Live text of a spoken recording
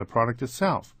the product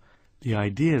itself. The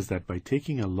idea is that by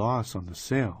taking a loss on the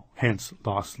sale, hence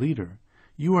loss leader,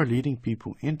 you are leading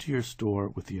people into your store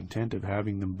with the intent of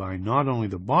having them buy not only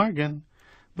the bargain,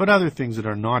 but other things that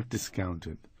are not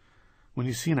discounted. When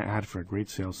you see an ad for a great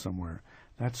sale somewhere,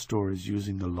 that store is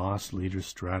using the loss leader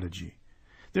strategy.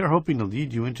 They are hoping to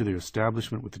lead you into their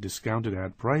establishment with a discounted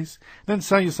ad price, then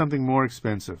sell you something more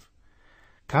expensive.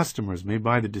 Customers may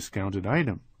buy the discounted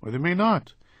item, or they may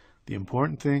not. The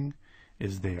important thing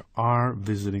is they are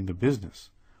visiting the business.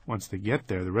 Once they get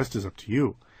there, the rest is up to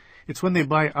you. It's when they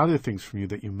buy other things from you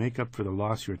that you make up for the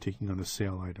loss you are taking on the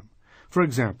sale item. For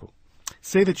example,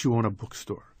 say that you own a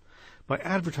bookstore. By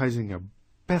advertising a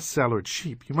bestseller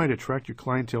cheap, you might attract your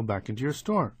clientele back into your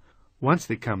store. Once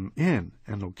they come in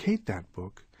and locate that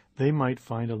book, they might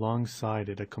find alongside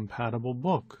it a compatible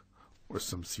book, or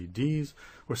some CDs,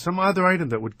 or some other item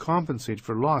that would compensate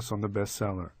for loss on the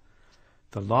bestseller.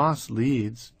 The loss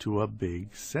leads to a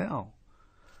big sell.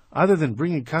 Other than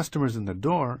bringing customers in the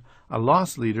door, a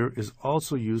loss leader is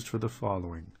also used for the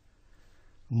following: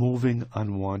 moving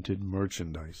unwanted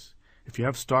merchandise. If you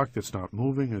have stock that's not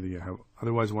moving, or you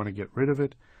otherwise want to get rid of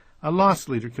it, a loss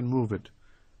leader can move it.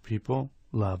 People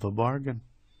love a bargain.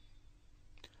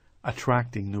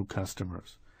 Attracting new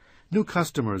customers. New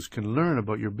customers can learn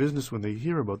about your business when they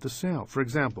hear about the sale. For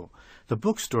example, the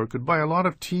bookstore could buy a lot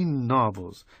of teen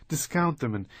novels, discount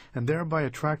them, and thereby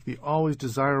attract the always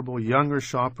desirable younger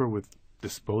shopper with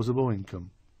disposable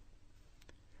income.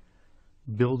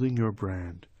 Building your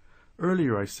brand.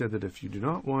 Earlier I said that if you do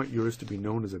not want yours to be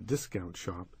known as a discount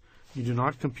shop, you do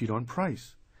not compete on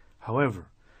price. However,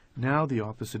 now the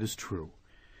opposite is true.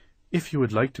 If you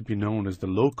would like to be known as the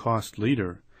low-cost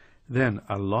leader, then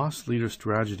a loss leader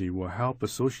strategy will help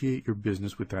associate your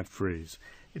business with that phrase.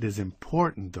 It is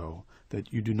important, though,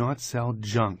 that you do not sell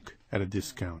junk at a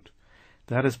discount.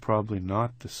 That is probably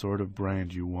not the sort of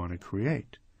brand you want to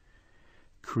create.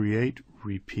 Create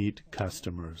repeat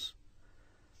customers.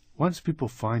 Once people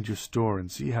find your store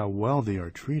and see how well they are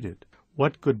treated,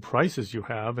 what good prices you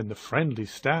have, and the friendly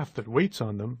staff that waits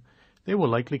on them, they will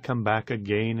likely come back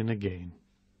again and again.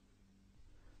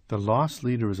 The loss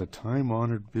leader is a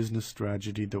time-honored business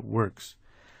strategy that works,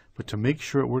 but to make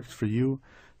sure it works for you,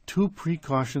 2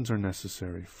 precautions are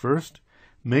necessary. First,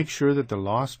 make sure that the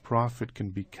lost profit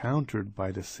can be countered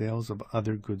by the sales of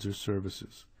other goods or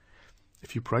services.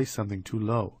 If you price something too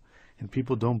low and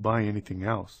people don't buy anything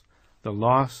else, the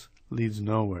loss leads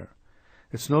nowhere.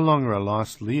 It's no longer a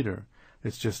loss leader,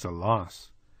 it's just a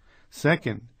loss.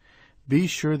 Second, be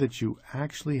sure that you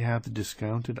actually have the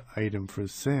discounted item for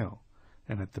sale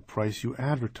and at the price you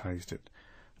advertised it.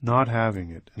 Not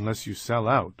having it unless you sell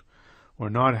out, or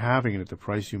not having it at the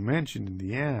price you mentioned in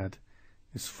the ad,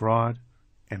 is fraud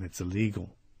and it's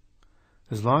illegal.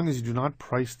 As long as you do not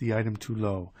price the item too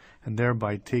low and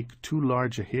thereby take too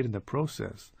large a hit in the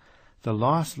process, the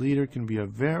loss leader can be a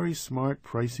very smart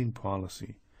pricing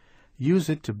policy. Use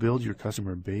it to build your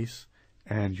customer base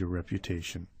and your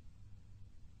reputation.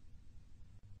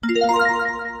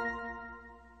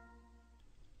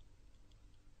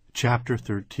 Chapter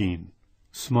 13.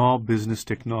 Small Business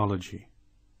Technology.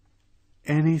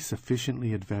 Any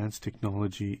sufficiently advanced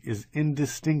technology is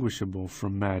indistinguishable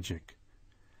from magic.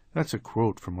 That's a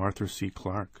quote from Arthur C.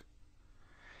 Clarke.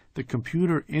 The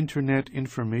computer internet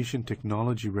information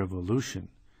technology revolution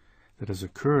that has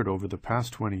occurred over the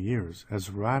past 20 years has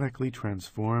radically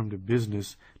transformed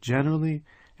business generally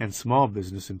and small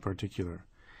business in particular.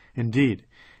 Indeed,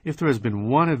 if there has been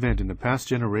one event in the past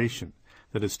generation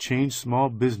that has changed small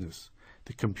business,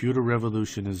 the computer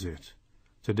revolution is it.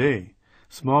 Today,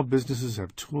 small businesses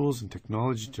have tools and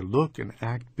technology to look and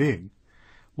act big,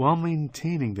 while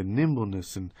maintaining the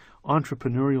nimbleness and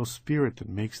entrepreneurial spirit that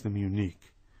makes them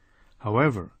unique.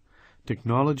 However,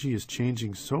 technology is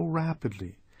changing so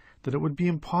rapidly that it would be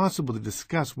impossible to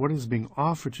discuss what is being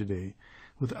offered today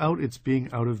without its being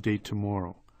out of date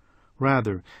tomorrow.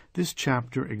 Rather, this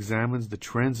chapter examines the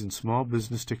trends in small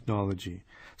business technology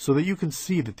so that you can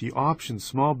see that the options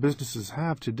small businesses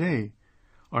have today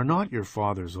are not your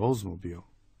father's Oldsmobile.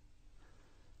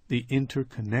 The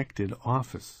interconnected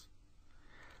office.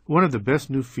 One of the best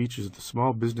new features of the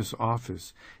small business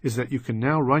office is that you can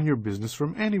now run your business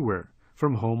from anywhere,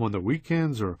 from home on the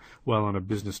weekends or while on a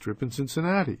business trip in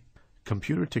Cincinnati.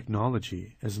 Computer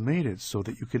technology has made it so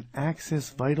that you can access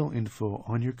vital info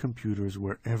on your computers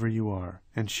wherever you are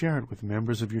and share it with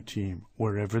members of your team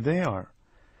wherever they are.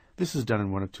 This is done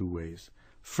in one of 2 ways.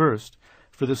 First,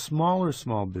 for the smaller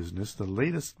small business, the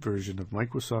latest version of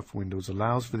Microsoft Windows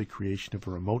allows for the creation of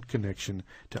a remote connection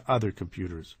to other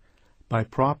computers. By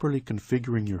properly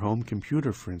configuring your home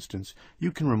computer, for instance,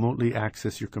 you can remotely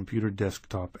access your computer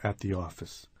desktop at the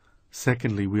office.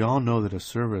 Secondly, we all know that a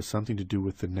server has something to do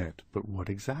with the net, but what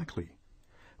exactly?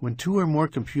 When two or more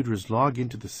computers log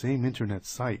into the same internet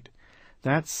site,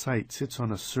 that site sits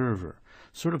on a server,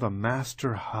 sort of a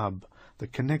master hub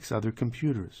that connects other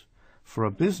computers. For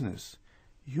a business,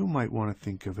 you might want to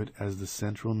think of it as the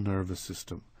central nervous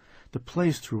system, the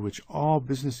place through which all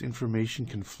business information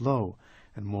can flow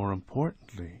and, more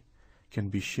importantly, can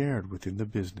be shared within the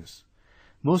business.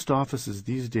 Most offices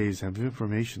these days have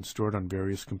information stored on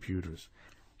various computers.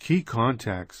 Key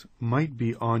contacts might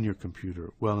be on your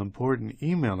computer, while important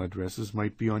email addresses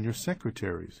might be on your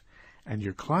secretaries, and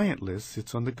your client list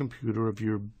sits on the computer of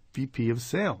your VP of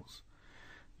sales.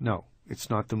 No, it's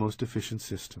not the most efficient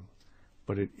system,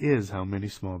 but it is how many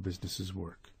small businesses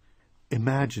work.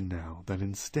 Imagine now that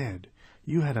instead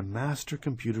you had a master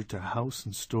computer to house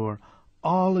and store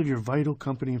all of your vital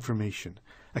company information,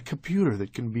 a computer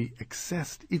that can be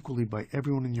accessed equally by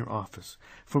everyone in your office,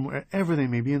 from wherever they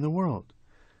may be in the world.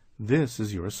 This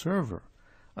is your server.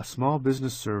 A small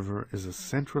business server is a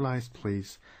centralized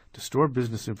place to store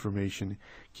business information,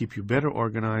 keep you better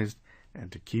organized,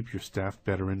 and to keep your staff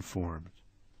better informed.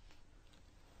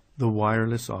 The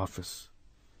wireless office.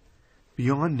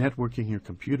 Beyond networking your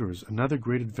computers, another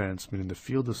great advancement in the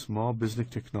field of small business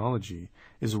technology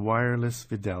is wireless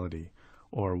fidelity,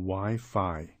 or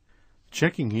Wi-Fi.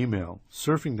 Checking email,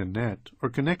 surfing the net, or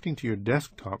connecting to your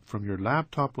desktop from your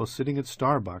laptop while sitting at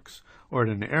Starbucks or at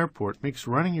an airport makes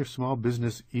running your small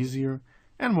business easier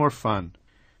and more fun.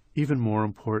 Even more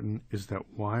important is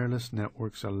that wireless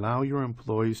networks allow your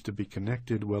employees to be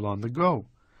connected while on the go,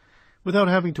 without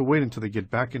having to wait until they get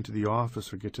back into the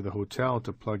office or get to the hotel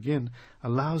to plug in.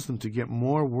 Allows them to get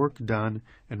more work done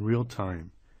in real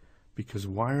time, because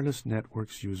wireless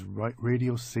networks use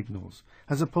radio signals,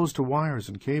 as opposed to wires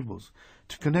and cables,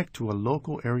 to connect to a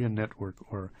local area network,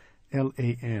 or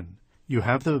LAN. You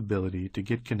have the ability to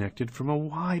get connected from a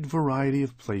wide variety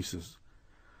of places.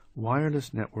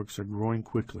 Wireless networks are growing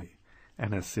quickly,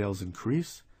 and as sales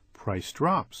increase, price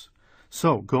drops.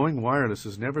 So, going wireless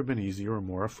has never been easier or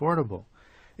more affordable.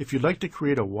 If you'd like to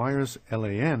create a wireless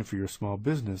LAN for your small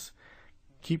business,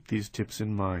 keep these tips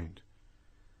in mind.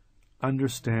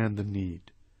 Understand the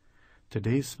need.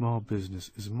 Today's small business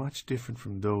is much different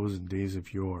from those in days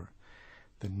of yore.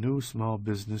 The new small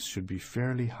business should be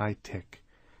fairly high-tech,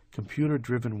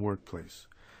 computer-driven workplace.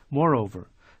 Moreover,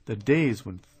 the days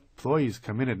when employees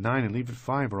come in at 9 and leave at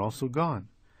 5 are also gone.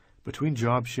 Between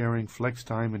job sharing, flex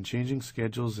time, and changing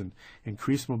schedules and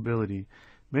increased mobility,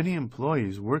 many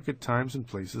employees work at times and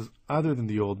places other than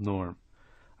the old norm.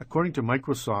 According to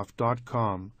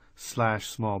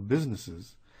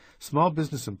Microsoft.com/smallbusinesses, small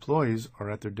business employees are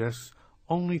at their desks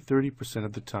only 30%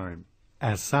 of the time.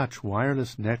 As such,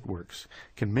 wireless networks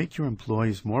can make your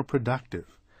employees more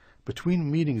productive.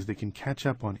 Between meetings, they can catch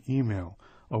up on email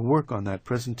or work on that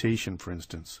presentation, for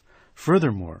instance.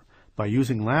 Furthermore, by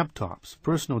using laptops,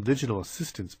 personal digital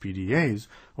assistants, PDAs,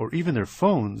 or even their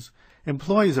phones,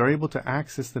 employees are able to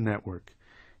access the network.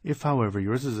 If, however,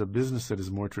 yours is a business that is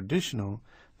more traditional,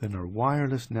 then a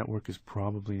wireless network is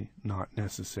probably not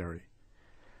necessary.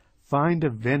 Find a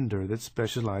vendor that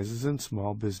specializes in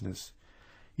small business.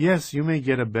 Yes, you may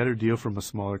get a better deal from a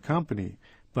smaller company,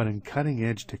 but in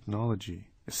cutting-edge technology,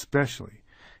 especially,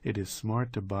 it is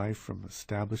smart to buy from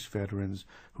established veterans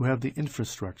who have the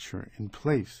infrastructure in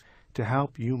place to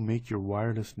help you make your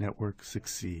wireless network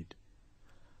succeed.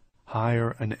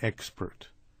 Hire an expert.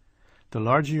 The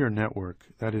larger your network,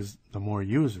 that is, the more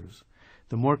users,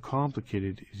 the more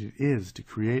complicated it is to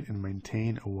create and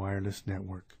maintain a wireless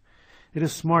network. It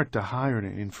is smart to hire an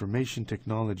information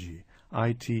technology,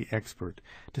 IT expert,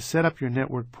 to set up your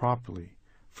network properly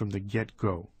from the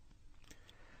get-go.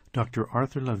 Dr.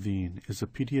 Arthur Levine is a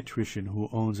pediatrician who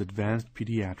owns Advanced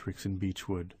Pediatrics in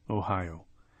Beechwood, Ohio.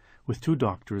 With 2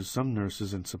 doctors, some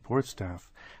nurses, and support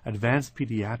staff, Advanced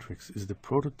Pediatrics is the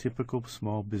prototypical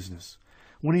small business.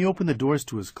 When he opened the doors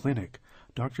to his clinic,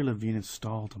 Dr. Levine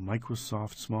installed a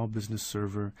Microsoft Small Business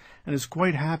Server and is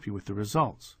quite happy with the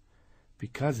results.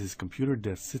 Because his computer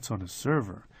desk sits on a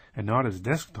server and not his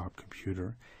desktop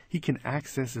computer, he can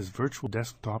access his virtual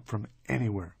desktop from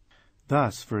anywhere.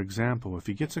 Thus, for example, if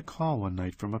he gets a call one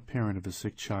night from a parent of a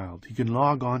sick child, he can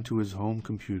log on to his home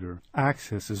computer,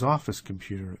 access his office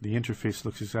computer — the interface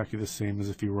looks exactly the same as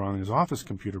if he were on his office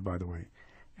computer, by the way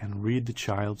 — and read the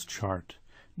child's chart,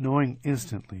 knowing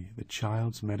instantly the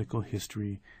child's medical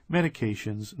history,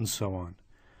 medications, and so on.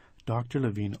 Dr.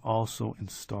 Levine also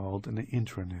installed an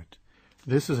intranet.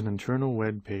 This is an internal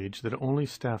web page that only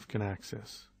staff can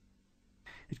access.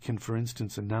 It can, for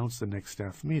instance, announce the next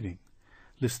staff meeting,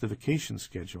 list the vacation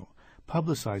schedule,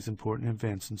 publicize important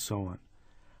events, and so on.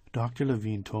 Dr.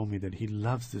 Levine told me that he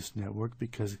loves this network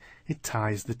because it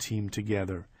ties the team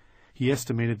together. He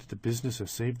estimated that the business has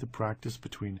saved the practice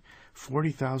between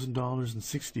 $40,000 and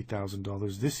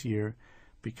 $60,000 this year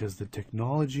because the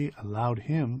technology allowed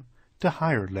him to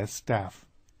hire less staff.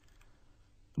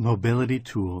 Mobility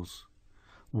tools.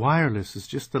 Wireless is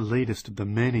just the latest of the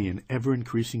many and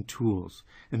ever-increasing tools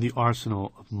in the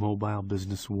arsenal of mobile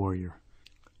business warrior.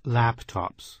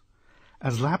 Laptops.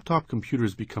 As laptop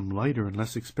computers become lighter and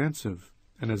less expensive,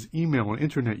 and as email and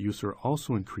internet use are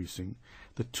also increasing,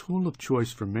 the tool of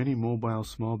choice for many mobile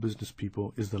small business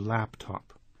people is the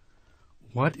laptop.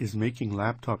 What is making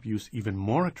laptop use even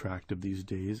more attractive these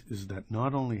days is that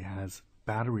not only has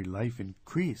battery life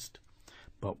increased,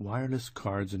 but wireless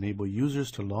cards enable users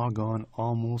to log on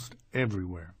almost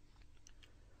everywhere.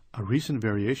 A recent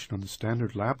variation on the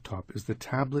standard laptop is the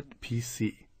tablet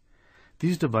PC.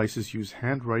 These devices use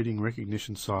handwriting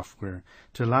recognition software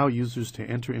to allow users to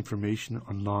enter information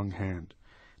on longhand.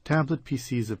 Tablet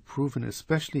PCs have proven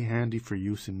especially handy for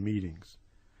use in meetings.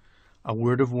 A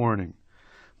word of warning.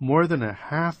 More than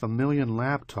 500,000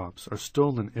 laptops are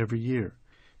stolen every year.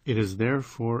 It is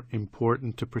therefore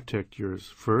important to protect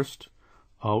yours. First,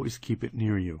 always keep it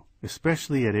near you,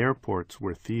 especially at airports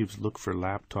where thieves look for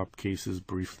laptop cases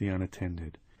briefly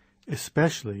unattended.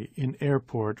 Especially in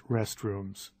airport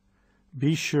restrooms.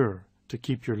 Be sure to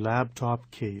keep your laptop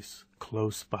case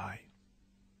close by.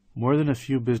 More than a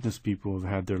few business people have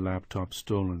had their laptops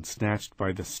stolen, snatched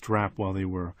by the strap while they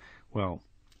were, well,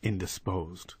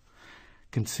 indisposed.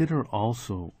 Consider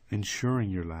also insuring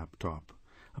your laptop.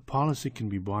 A policy can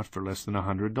be bought for less than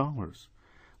 $100.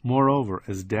 Moreover,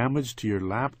 as damage to your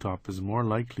laptop is more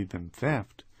likely than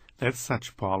theft, that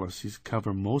such policies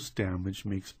cover most damage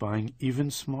makes buying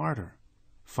even smarter.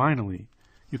 Finally,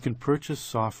 you can purchase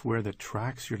software that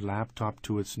tracks your laptop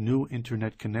to its new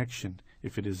internet connection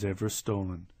if it is ever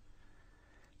stolen.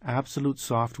 Absolute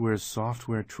Software's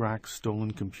software tracks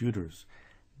stolen computers.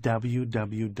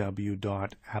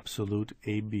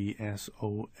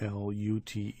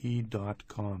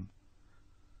 www.absolute.com.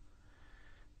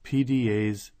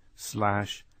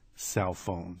 PDAs/cell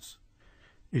phones.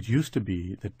 It used to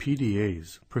be that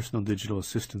PDAs, personal digital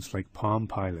assistants like Palm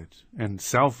Pilot, and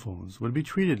cell phones would be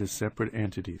treated as separate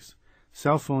entities.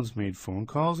 Cell phones made phone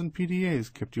calls and PDAs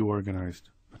kept you organized,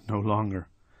 but no longer.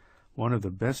 One of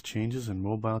the best changes in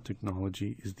mobile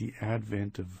technology is the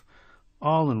advent of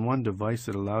all-in-one device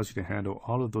that allows you to handle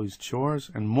all of those chores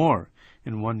and more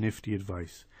in one nifty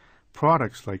device.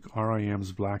 Products like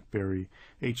RIM's BlackBerry,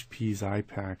 HP's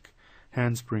iPad,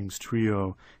 Handspring's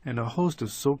Trio, and a host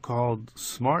of so-called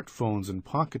smartphones and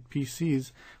pocket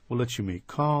PCs will let you make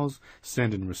calls,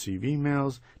 send and receive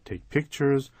emails, take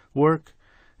pictures, work,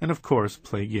 and of course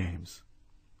play games.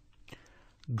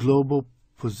 Global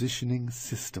Positioning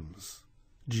Systems,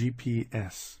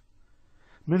 GPS.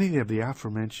 Many of the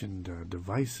aforementioned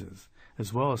devices,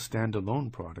 as well as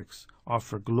standalone products,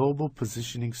 offer Global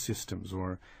Positioning Systems,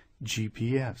 or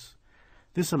GPS.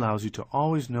 This allows you to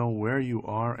always know where you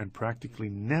are and practically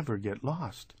never get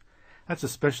lost. That's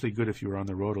especially good if you are on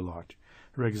the road a lot.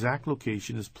 Your exact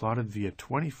location is plotted via a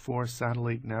 24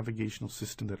 satellite navigational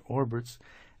system that orbits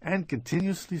and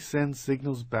continuously sends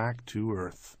signals back to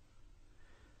Earth.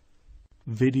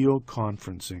 Video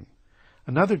conferencing.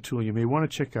 Another tool you may want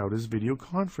to check out is video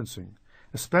conferencing.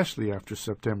 Especially after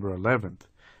September 11th,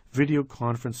 video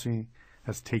conferencing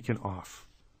has taken off.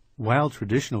 While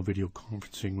traditional video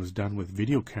conferencing was done with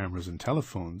video cameras and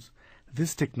telephones,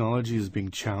 this technology is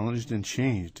being challenged and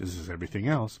changed, as is everything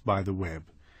else, by the web.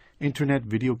 Internet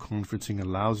video conferencing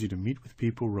allows you to meet with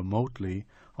people remotely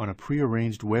on a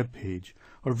prearranged web page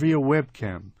or via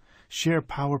webcam, share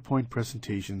PowerPoint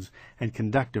presentations, and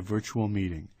conduct a virtual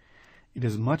meeting. It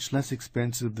is much less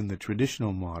expensive than the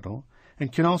traditional model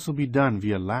and can also be done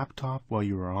via laptop while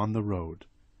you are on the road.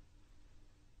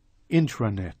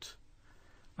 Intranet.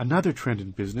 Another trend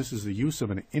in business is the use of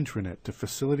an intranet to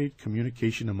facilitate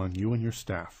communication among you and your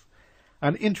staff.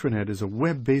 An intranet is a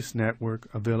web-based network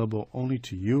available only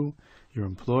to you, your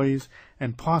employees,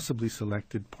 and possibly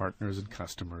selected partners and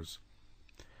customers.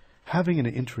 Having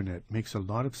an intranet makes a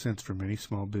lot of sense for many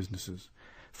small businesses.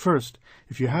 First,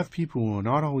 if you have people who are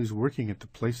not always working at the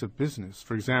place of business,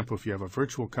 for example, if you have a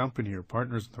virtual company or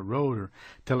partners on the road or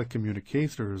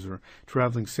telecommunicators or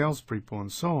traveling salespeople and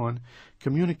so on,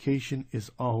 communication is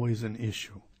always an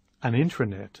issue. An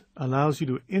intranet allows you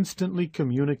to instantly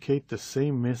communicate the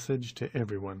same message to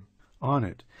everyone. On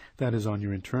it, that is on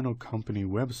your internal company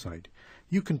website,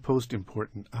 you can post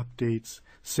important updates,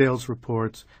 sales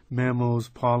reports, memos,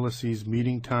 policies,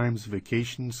 meeting times,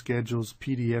 vacation schedules,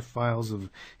 PDF files of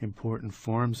important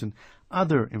forms, and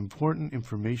other important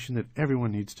information that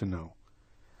everyone needs to know.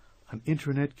 An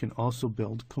intranet can also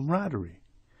build camaraderie.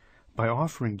 By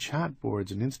offering chat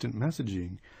boards and instant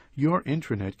messaging, your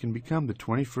intranet can become the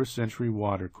 21st century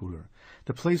water cooler,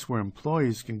 the place where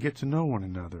employees can get to know one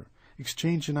another,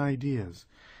 exchange ideas,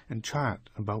 and chat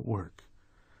about work.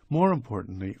 More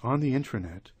importantly, on the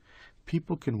intranet,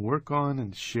 people can work on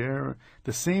and share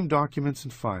the same documents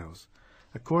and files.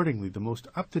 Accordingly, the most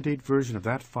up-to-date version of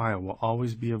that file will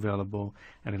always be available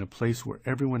and in a place where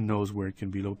everyone knows where it can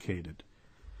be located.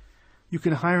 You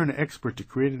can hire an expert to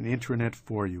create an intranet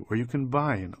for you, or you can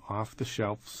buy an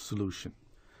off-the-shelf solution.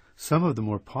 Some of the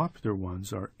more popular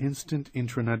ones are Instant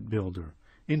Intranet Builder,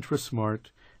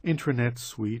 IntraSmart, Intranet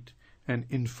Suite, and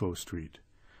InfoStreet.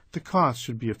 The cost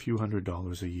should be a few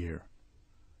 $100s a year.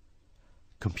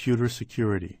 Computer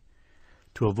security.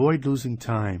 To avoid losing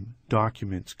time,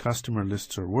 documents, customer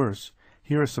lists, or worse,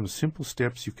 here are some simple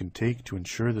steps you can take to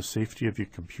ensure the safety of your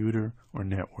computer or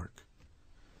network.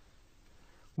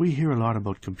 We hear a lot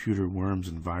about computer worms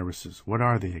and viruses. What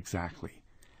are they exactly?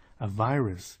 A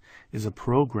virus is a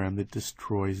program that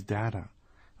destroys data.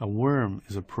 A worm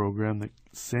is a program that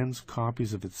sends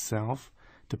copies of itself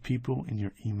to people in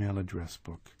your email address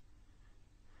book.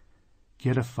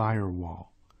 Get a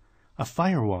firewall. A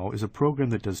firewall is a program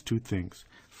that does two things.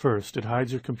 First, it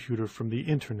hides your computer from the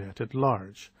internet at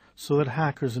large, so that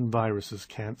hackers and viruses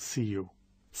can't see you.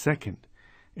 Second,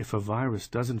 if a virus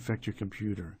does infect your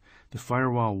computer, the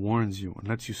firewall warns you and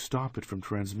lets you stop it from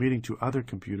transmitting to other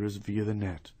computers via the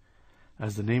net.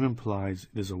 As the name implies,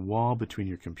 it is a wall between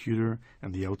your computer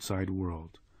and the outside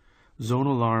world.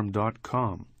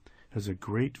 ZoneAlarm.com has a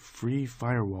great free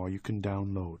firewall you can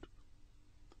download.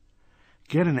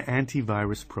 Get an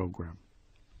antivirus program.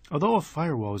 Although a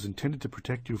firewall is intended to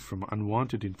protect you from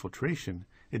unwanted infiltration,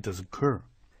 it does occur.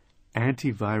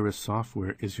 Antivirus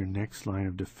software is your next line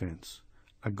of defense.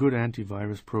 A good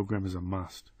antivirus program is a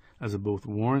must, as it both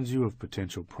warns you of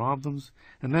potential problems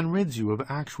and then rids you of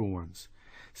actual ones.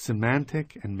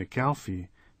 Symantec and McAfee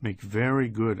make very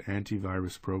good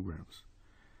antivirus programs.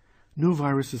 New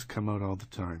viruses come out all the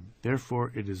time.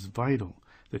 Therefore, it is vital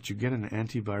that you get an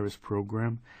antivirus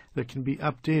program that can be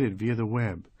updated via the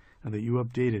web and that you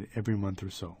update it every month or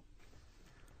so.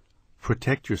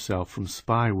 Protect yourself from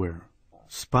spyware.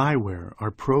 Spyware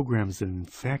are programs that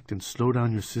infect and slow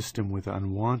down your system with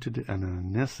unwanted and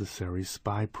unnecessary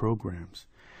spy programs.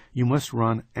 You must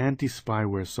run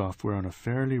anti-spyware software on a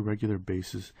fairly regular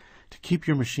basis to keep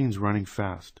your machines running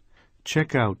fast.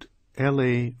 Check out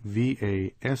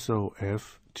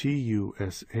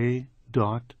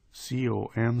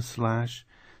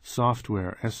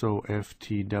lavasoftusa.com/software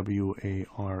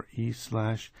software/adaware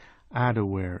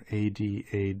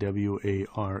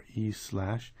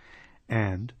adaware/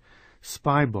 and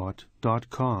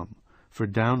spybot.com for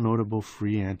downloadable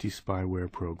free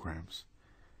anti-spyware programs.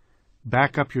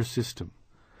 Back up your system.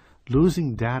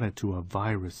 Losing data to a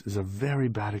virus is a very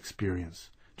bad experience.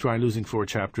 Try losing 4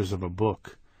 chapters of a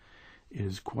book. It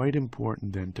is quite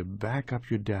important then to back up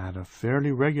your data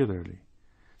fairly regularly.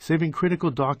 Saving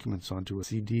critical documents onto a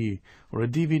CD or a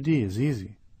DVD is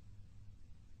easy.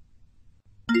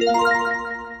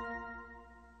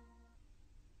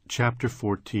 Chapter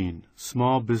 14.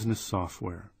 Small Business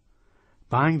Software.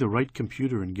 Buying the right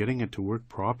computer and getting it to work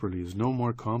properly is no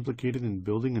more complicated than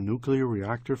building a nuclear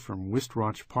reactor from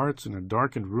wristwatch parts in a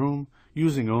darkened room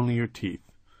using only your teeth.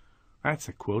 That's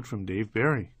a quote from Dave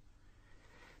Barry.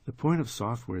 The point of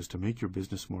software is to make your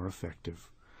business more effective.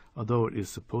 Although it is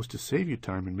supposed to save you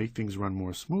time and make things run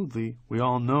more smoothly, we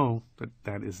all know that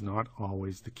that is not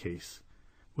always the case.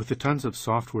 With the tons of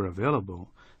software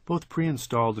available, both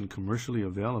pre-installed and commercially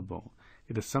available,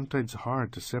 it is sometimes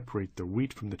hard to separate the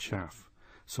wheat from the chaff.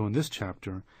 So in this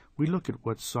chapter, we look at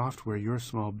what software your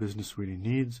small business really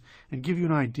needs and give you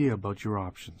an idea about your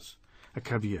options. A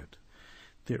caveat.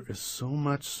 There is so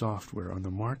much software on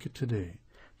the market today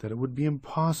that it would be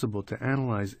impossible to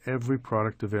analyze every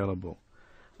product available.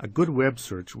 A good web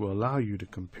search will allow you to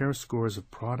compare scores of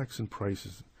products and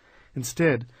prices.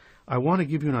 Instead, I want to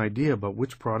give you an idea about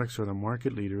which products are the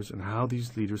market leaders and how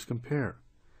these leaders compare.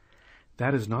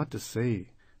 That is not to say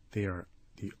they are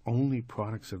the only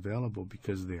products available,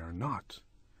 because they are not.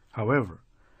 However,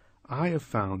 I have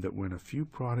found that when a few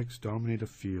products dominate a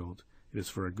field, it is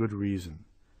for a good reason.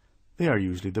 They are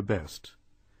usually the best.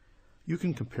 You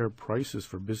can compare prices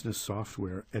for business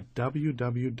software at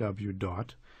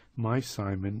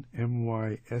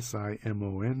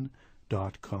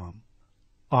www.mysimon.com.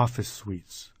 Office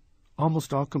suites.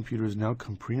 Almost all computers now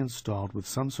come pre-installed with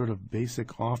some sort of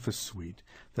basic office suite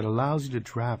that allows you to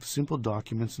draft simple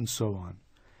documents and so on.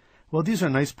 While these are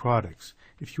nice products,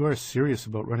 if you are serious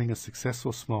about running a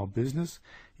successful small business,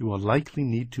 you will likely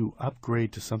need to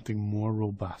upgrade to something more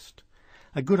robust.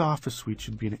 A good office suite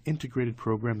should be an integrated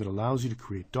program that allows you to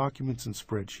create documents and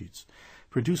spreadsheets,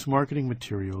 produce marketing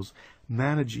materials,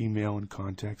 manage email and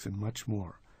contacts, and much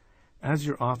more. As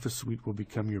your office suite will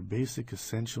become your basic,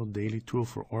 essential daily tool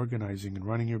for organizing and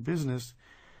running your business,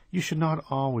 you should not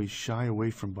always shy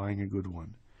away from buying a good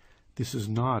one. This is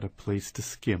not a place to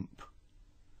skimp.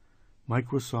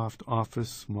 Microsoft Office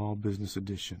Small Business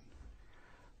Edition.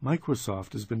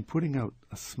 Microsoft has been putting out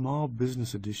a small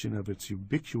business edition of its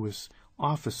ubiquitous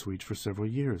Office suite for several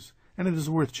years, and it is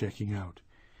worth checking out.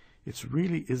 It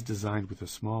really is designed with a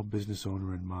small business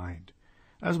owner in mind.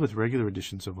 As with regular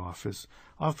editions of Office,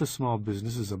 Office Small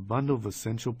Business is a bundle of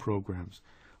essential programs: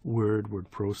 Word,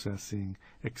 word processing,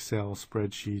 Excel,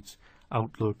 spreadsheets,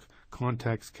 Outlook,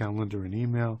 contacts, calendar and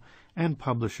email, and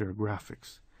publisher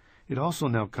graphics. It also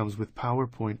now comes with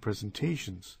PowerPoint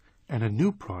presentations and a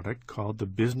new product called the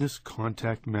Business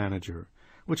Contact Manager,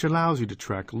 which allows you to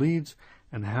track leads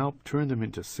and help turn them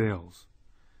into sales.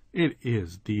 It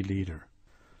is the leader.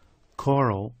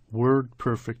 Corel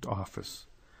WordPerfect Office.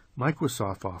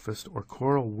 Microsoft Office or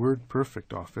Corel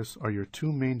WordPerfect Office are your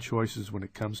two main choices when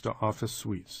it comes to Office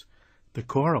suites. The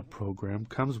Corel program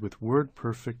comes with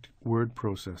WordPerfect word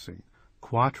processing,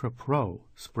 Quatra Pro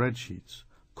spreadsheets,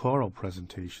 Corel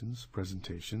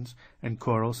presentations, and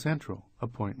Corel Central,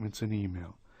 appointments and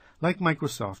email. Like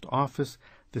Microsoft Office,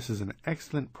 this is an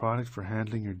excellent product for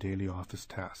handling your daily office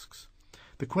tasks.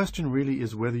 The question really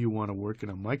is whether you want to work in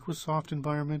a Microsoft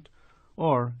environment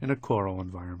or in a Corel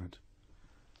environment.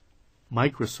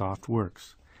 Microsoft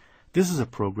Works. This is a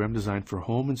program designed for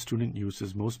home and student use,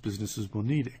 as most businesses will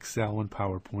need Excel and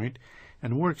PowerPoint,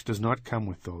 and Works does not come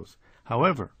with those.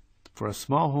 However, for a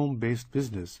small home-based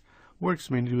business,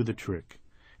 Works may do the trick,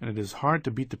 and it is hard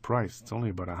to beat the price. It's only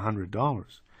about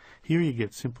 $100. Here you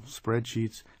get simple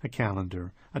spreadsheets, a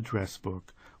calendar, address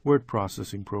book, word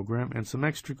processing program, and some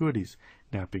extra goodies: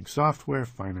 mapping software,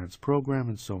 finance program,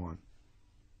 and so on.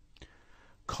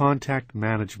 Contact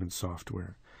management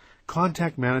software.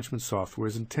 Contact management software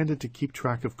is intended to keep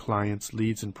track of clients,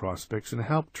 leads, and prospects and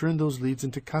help turn those leads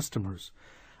into customers.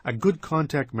 A good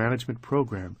contact management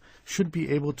program should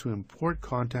be able to import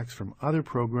contacts from other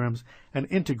programs and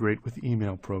integrate with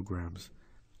email programs.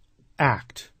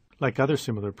 ACT. Like other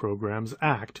similar programs,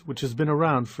 ACT, which has been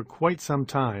around for quite some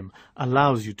time,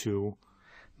 allows you to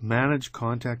manage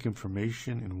contact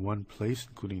information in one place,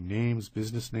 including names,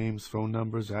 business names, phone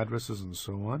numbers, addresses, and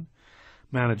so on,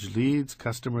 manage leads,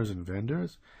 customers, and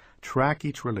vendors, track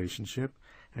each relationship,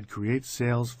 and create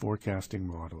sales forecasting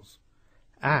models.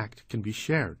 ACT can be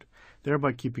shared,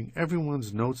 thereby keeping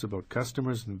everyone's notes about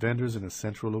customers and vendors in a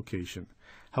central location.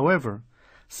 However,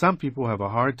 some people have a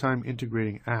hard time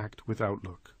integrating ACT with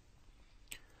Outlook.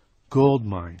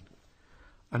 Goldmine.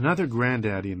 Another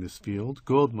granddaddy in this field,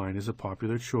 Goldmine is a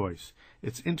popular choice.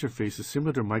 Its interface is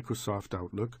similar to Microsoft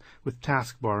Outlook with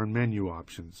taskbar and menu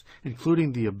options,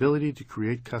 including the ability to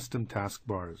create custom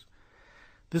taskbars.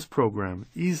 This program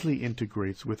easily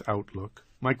integrates with Outlook,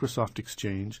 Microsoft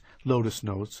Exchange, Lotus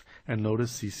Notes, and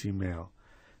Lotus CC Mail.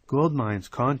 Goldmine's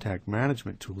contact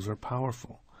management tools are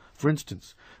powerful. For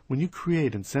instance, when you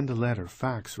create and send a letter,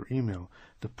 fax, or email,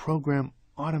 the program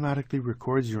automatically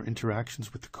records your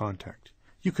interactions with the contact.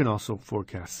 You can also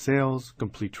forecast sales,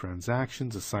 complete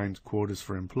transactions, assign quotas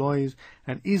for employees,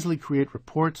 and easily create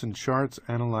reports and charts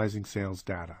analyzing sales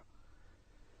data.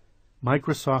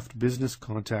 Microsoft Business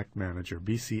Contact Manager,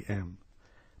 BCM.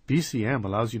 BCM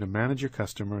allows you to manage your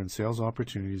customer and sales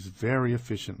opportunities very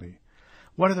efficiently.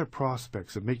 What are the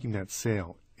prospects of making that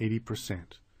sale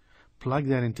 80%? Plug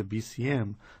that into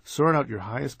BCM, sort out your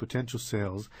highest potential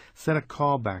sales, set a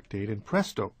callback date, and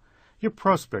presto! Your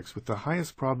prospects with the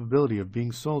highest probability of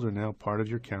being sold are now part of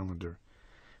your calendar.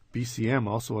 BCM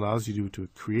also allows you to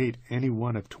create any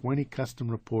one of 20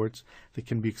 custom reports that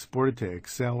can be exported to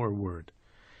Excel or Word.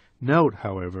 Note,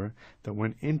 however, that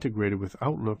when integrated with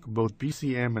Outlook, both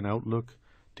BCM and Outlook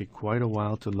take quite a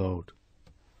while to load.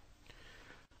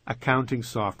 Accounting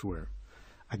software.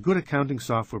 A good accounting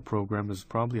software program is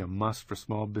probably a must for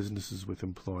small businesses with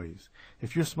employees.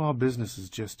 If your small business is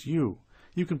just you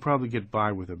can probably get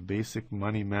by with a basic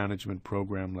money management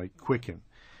program like Quicken.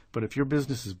 But if your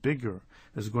business is bigger,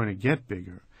 is going to get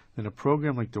bigger, then a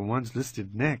program like the ones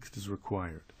listed next is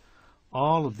required.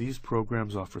 All of these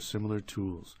programs offer similar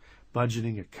tools: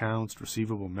 budgeting, accounts,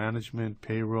 receivable management,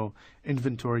 payroll,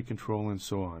 inventory control, and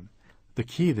so on. The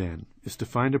key, then, is to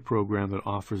find a program that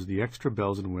offers the extra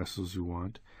bells and whistles you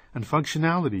want and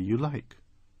functionality you like.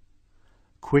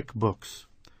 QuickBooks.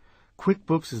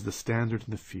 QuickBooks is the standard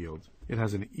in the field. It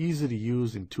has an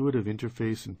easy-to-use, intuitive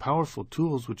interface and powerful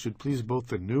tools which should please both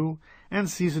the new and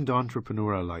seasoned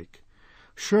entrepreneur alike.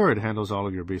 Sure, it handles all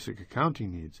of your basic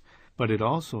accounting needs, but it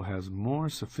also has more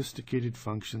sophisticated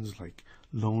functions like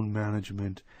loan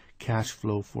management, cash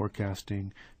flow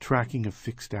forecasting, tracking of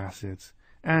fixed assets,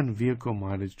 and vehicle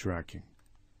mileage tracking.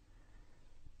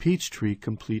 Peachtree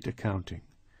Complete Accounting.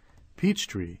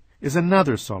 Peachtree is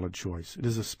another solid choice. It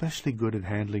is especially good at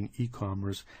handling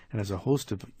e-commerce and has a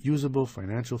host of usable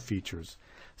financial features.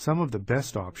 Some of the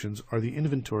best options are the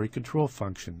inventory control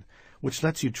function, which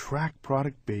lets you track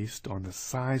product based on the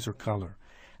size or color,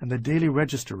 and the daily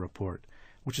register report,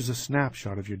 which is a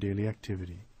snapshot of your daily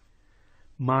activity.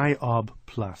 MyOb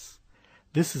Plus.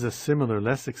 This is a similar,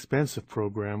 less expensive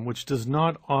program which does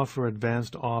not offer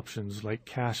advanced options like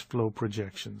cash flow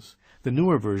projections. The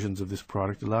newer versions of this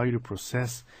product allow you to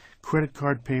process credit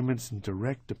card payments and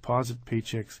direct deposit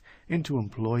paychecks into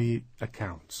employee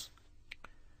accounts.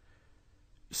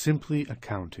 Simply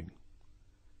Accounting.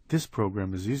 This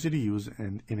program is easy to use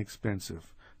and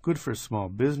inexpensive, good for small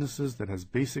businesses that has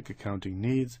basic accounting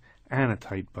needs and a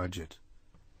tight budget.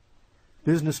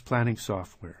 Business Planning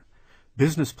Software.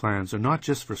 Business plans are not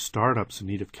just for startups in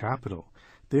need of capital.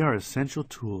 They are essential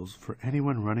tools for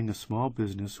anyone running a small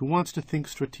business who wants to think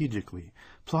strategically,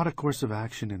 plot a course of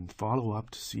action, and follow up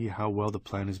to see how well the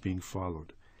plan is being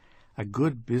followed. A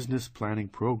good business planning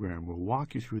program will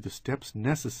walk you through the steps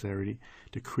necessary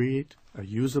to create a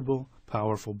usable,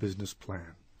 powerful business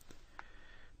plan.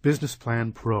 Business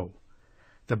Plan Pro.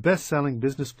 The best-selling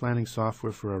business planning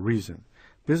software for a reason.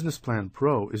 Business Plan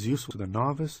Pro is useful to the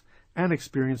novice and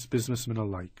experienced businessmen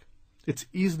alike. It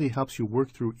easily helps you work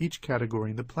through each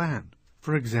category in the plan.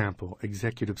 For example,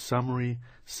 executive summary,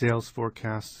 sales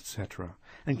forecasts, etc.,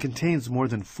 and contains more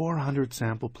than 400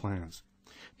 sample plans.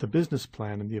 The business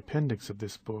plan in the appendix of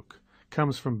this book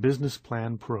comes from Business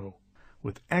Plan Pro.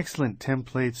 With excellent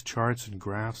templates, charts, and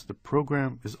graphs, the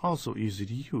program is also easy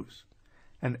to use.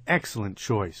 An excellent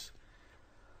choice.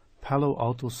 Palo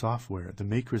Alto Software, the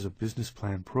makers of Business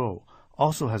Plan Pro,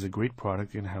 also has a great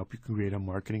product that can help you create a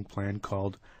marketing plan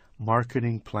called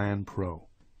Marketing Plan Pro.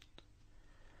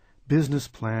 Business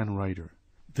Plan Writer.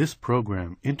 This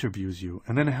program interviews you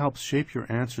and then helps shape your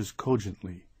answers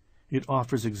cogently. It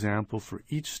offers examples for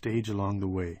each stage along the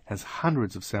way, has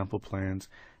hundreds of sample plans,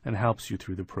 and helps you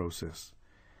through the process.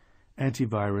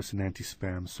 Antivirus and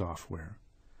anti-spam software.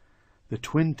 The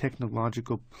twin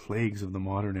technological plagues of the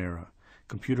modern era,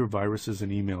 computer viruses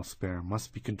and email spam,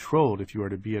 must be controlled if you are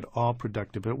to be at all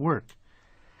productive at work.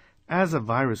 As a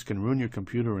virus can ruin your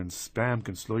computer and spam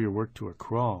can slow your work to a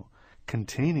crawl,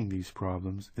 containing these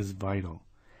problems is vital.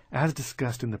 As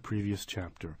discussed in the previous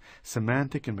chapter,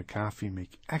 Symantec and McAfee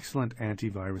make excellent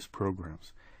antivirus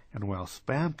programs, and while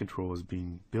spam control is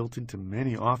being built into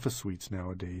many office suites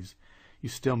nowadays, you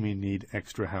still may need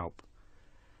extra help.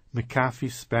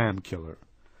 McAfee Spam Killer.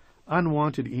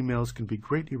 Unwanted emails can be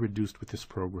greatly reduced with this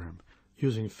program.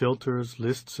 Using filters,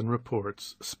 lists, and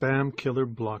reports, Spam Killer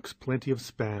blocks plenty of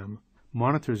spam,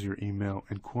 monitors your email,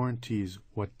 and quarantines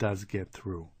what does get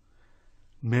through.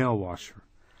 Mailwasher.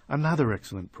 Another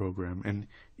excellent program, and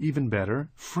even better,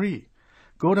 free.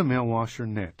 Go to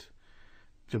Mailwasher.net.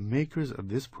 The makers of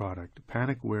this product,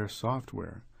 Panicware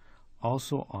Software,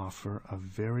 also offer a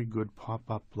very good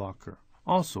pop-up blocker,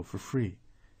 also for free.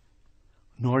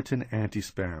 Norton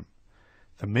Anti-Spam.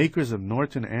 The makers of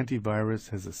Norton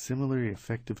Antivirus has a similarly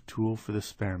effective tool for the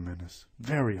spam menace.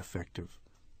 Very effective.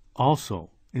 Also,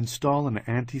 install an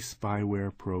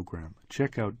anti-spyware program.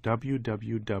 Check out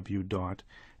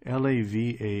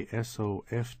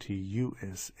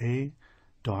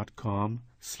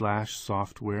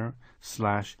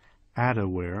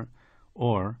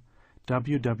or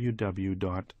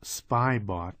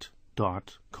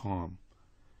www.spybot.com.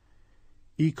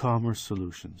 E-commerce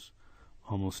solutions.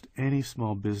 Almost any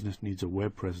small business needs a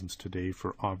web presence today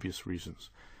for obvious reasons.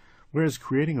 Whereas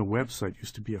creating a website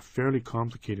used to be a fairly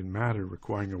complicated matter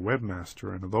requiring a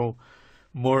webmaster, and although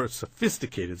more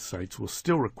sophisticated sites will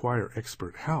still require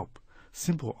expert help,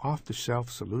 simple off-the-shelf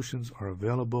solutions are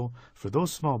available for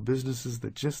those small businesses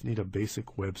that just need a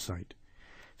basic website.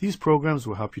 These programs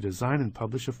will help you design and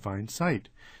publish a fine site,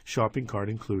 shopping cart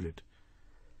included.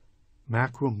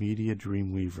 Macromedia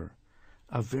Dreamweaver.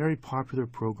 A very popular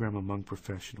program among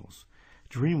professionals.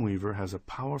 Dreamweaver has a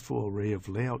powerful array of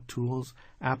layout tools,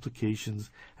 applications,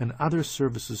 and other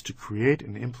services to create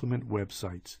and implement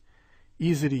websites.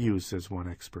 Easy to use, says one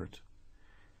expert.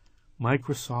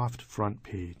 Microsoft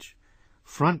FrontPage.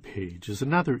 FrontPage is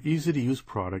another easy-to-use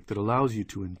product that allows you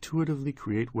to intuitively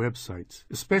create websites,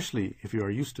 especially if you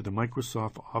are used to the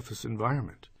Microsoft Office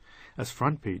environment. as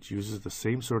FrontPage uses the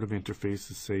same sort of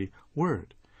interface as, say,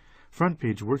 Word.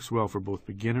 FrontPage works well for both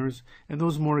beginners and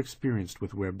those more experienced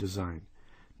with web design.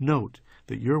 Note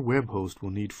that your web host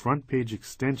will need FrontPage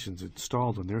extensions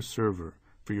installed on their server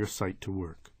for your site to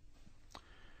work.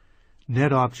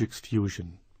 NetObjects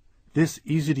Fusion. This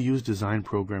easy-to-use design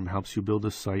program helps you build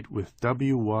a site with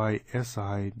WYSIWYG.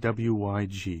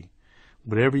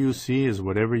 Whatever you see is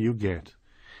whatever you get.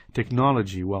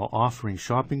 Technology while offering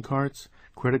shopping carts,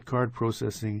 credit card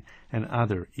processing, and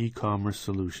other e-commerce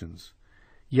solutions.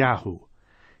 Yahoo.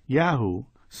 Yahoo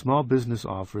Small Business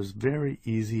offers very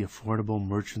easy, affordable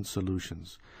merchant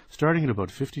solutions. Starting at about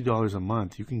 $50 a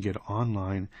month, you can get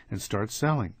online and start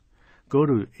selling. Go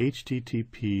to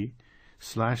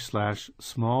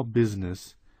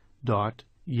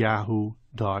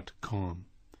http://smallbusiness.yahoo.com.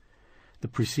 The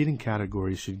preceding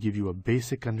categories should give you a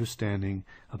basic understanding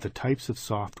of the types of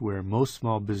software most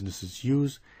small businesses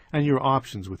use and your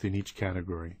options within each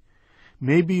category.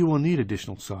 Maybe you will need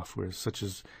additional software, such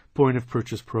as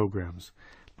point-of-purchase programs,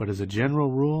 but as a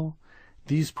general rule,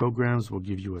 these programs will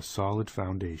give you a solid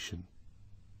foundation.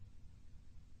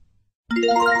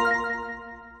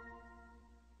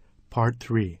 Part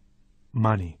 3.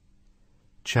 Money.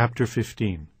 Chapter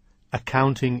 15.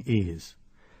 Accounting Ease.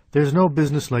 There's no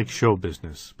business like show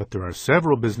business, but there are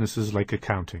several businesses like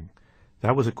accounting.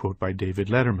 That was a quote by David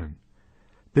Letterman.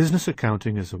 Business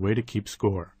accounting is a way to keep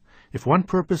score. If one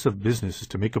purpose of business is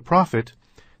to make a profit,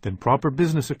 then proper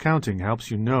business accounting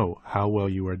helps you know how well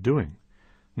you are doing.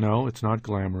 No, it's not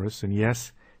glamorous, and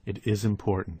yes, it is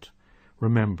important.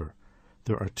 Remember,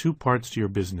 there are two parts to your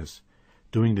business: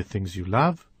 doing the things you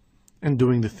love and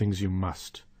doing the things you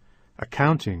must.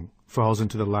 Accounting falls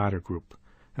into the latter group,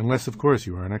 unless, of course,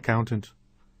 you are an accountant.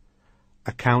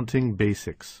 Accounting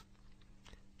Basics.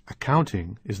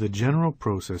 Accounting is the general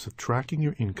process of tracking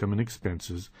your income and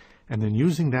expenses and then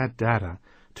using that data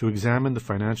to examine the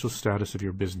financial status of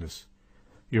your business.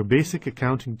 Your basic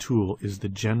accounting tool is the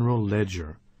general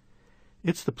ledger.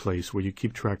 It's the place where you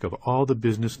keep track of all the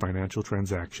business financial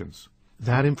transactions.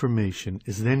 That information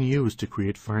is then used to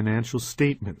create financial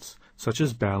statements, such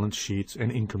as balance sheets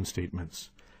and income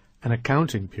statements. An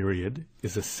accounting period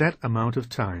is a set amount of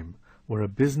time where a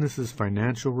business's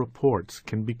financial reports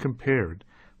can be compared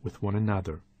with one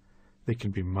another. They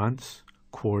can be months,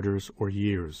 quarters, or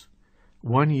years.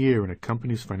 1 year in a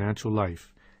company's financial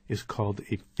life is called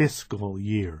a fiscal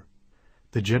year.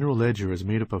 The general ledger is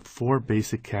made up of 4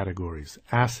 basic categories: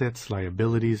 assets,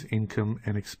 liabilities, income,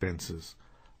 and expenses.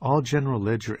 All general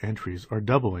ledger entries are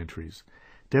double entries.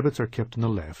 Debits are kept on the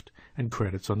left and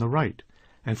credits on the right.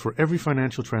 And for every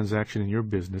financial transaction in your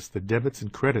business, the debits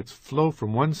and credits flow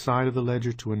from one side of the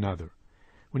ledger to another.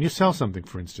 When you sell something,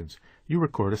 for instance, you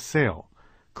record a sale,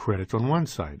 credit on one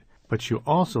side, but you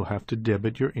also have to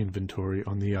debit your inventory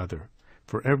on the other.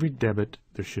 For every debit,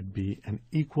 there should be an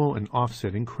equal and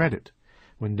offsetting credit.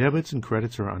 When debits and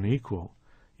credits are unequal,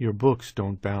 your books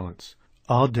don't balance.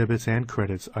 All debits and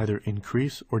credits either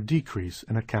increase or decrease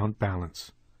an account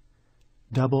balance.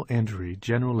 Double entry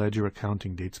general ledger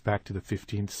accounting dates back to the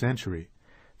 15th century.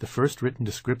 The first written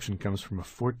description comes from a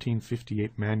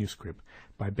 1458 manuscript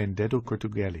by Benedetto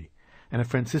Cortugelli, and a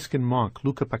Franciscan monk,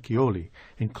 Luca Pacioli,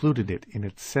 included it in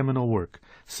its seminal work,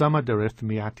 Summa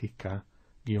d'Arithmetica,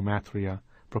 Geometria,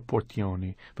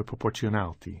 Proporzioni,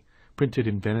 Proporzionati, printed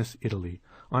in Venice, Italy,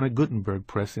 on a Gutenberg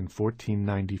press in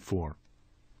 1494.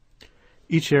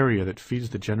 Each area that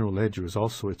feeds the general ledger is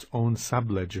also its own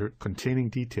subledger containing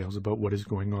details about what is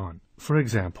going on. For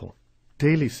example,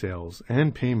 daily sales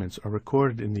and payments are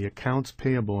recorded in the accounts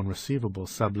payable and receivable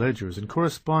subledgers and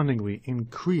correspondingly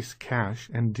increase cash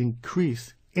and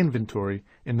decrease inventory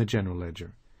in the general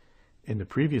ledger. In the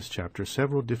previous chapter,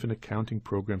 several different accounting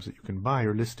programs that you can buy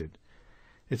are listed.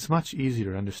 It's much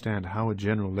easier to understand how a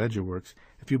general ledger works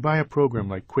if you buy a program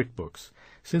like QuickBooks,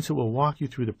 since it will walk you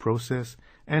through the process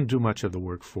and do much of the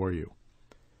work for you.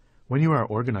 When you are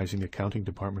organizing the accounting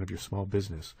department of your small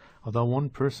business, although one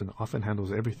person often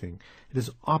handles everything, it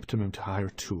is optimum to hire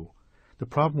 2. The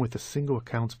problem with a single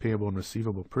accounts payable and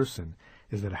receivable person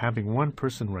is that having one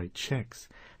person write checks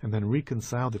and then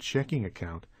reconcile the checking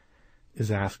account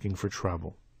is asking for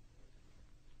trouble.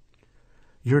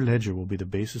 Your ledger will be the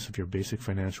basis of your basic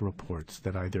financial reports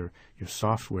that either your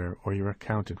software or your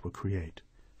accountant will create.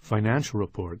 Financial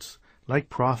reports, like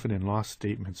profit and loss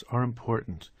statements, are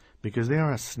important because they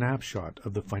are a snapshot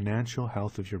of the financial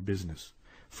health of your business.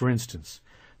 For instance,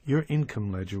 your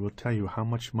income ledger will tell you how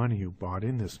much money you brought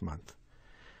in this month.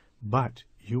 But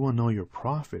you will know your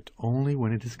profit only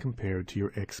when it is compared to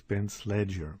your expense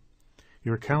ledger.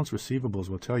 Your accounts receivables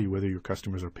will tell you whether your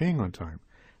customers are paying on time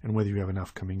and whether you have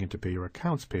enough coming in to pay your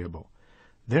accounts payable.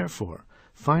 Therefore,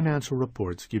 financial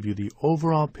reports give you the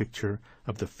overall picture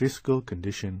of the fiscal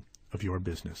condition of your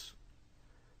business.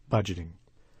 Budgeting.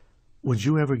 Would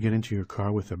you ever get into your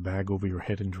car with a bag over your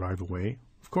head and drive away?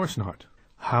 Of course not.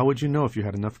 How would you know if you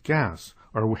had enough gas,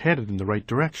 or were headed in the right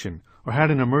direction, or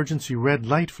had an emergency red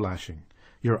light flashing?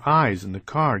 Your eyes in the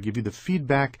car give you the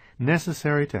feedback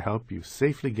necessary to help you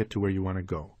safely get to where you want to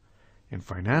go. In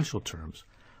financial terms,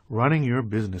 running your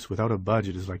business without a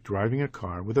budget is like driving a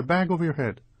car with a bag over your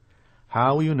head.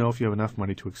 How will you know if you have enough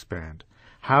money to expand?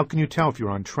 How can you tell if you're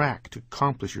on track to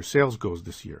accomplish your sales goals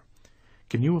this year?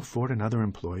 Can you afford another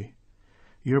employee?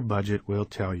 Your budget will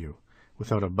tell you.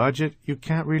 Without a budget, you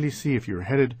can't really see if you're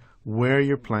headed where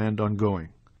you're planned on going.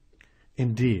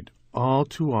 Indeed, all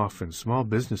too often, small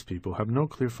business people have no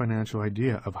clear financial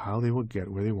idea of how they will get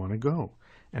where they want to go,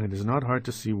 and it is not hard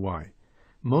to see why.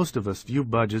 Most of us view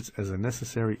budgets as a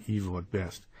necessary evil at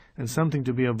best, and something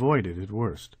to be avoided at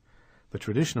worst. The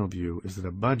traditional view is that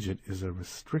a budget is a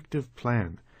restrictive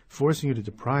plan, forcing you to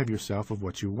deprive yourself of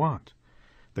what you want.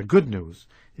 The good news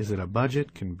is that a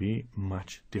budget can be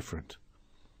much different.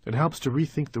 It helps to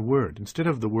rethink the word. Instead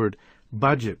of the word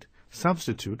budget,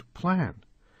 substitute plan.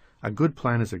 A good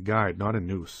plan is a guide, not a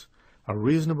noose. A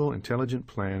reasonable, intelligent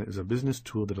plan is a business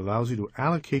tool that allows you to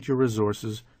allocate your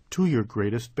resources to your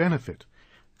greatest benefit.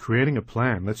 Creating a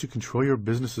plan lets you control your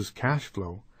business's cash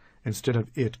flow instead of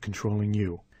it controlling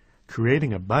you.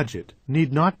 Creating a budget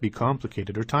need not be a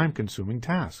complicated or time-consuming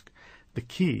task. The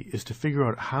key is to figure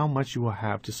out how much you will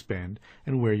have to spend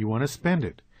and where you want to spend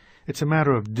it. It's a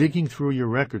matter of digging through your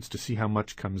records to see how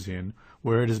much comes in,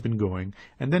 where it has been going,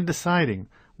 and then deciding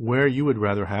where you would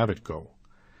rather have it go.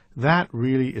 That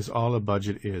really is all a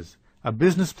budget is. A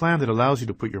business plan that allows you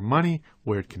to put your money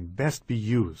where it can best be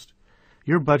used.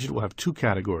 Your budget will have two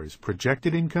categories,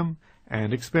 projected income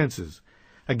and expenses.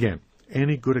 Again,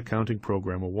 any good accounting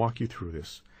program will walk you through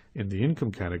this. In the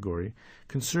income category,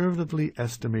 conservatively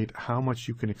estimate how much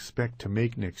you can expect to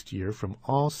make next year from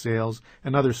all sales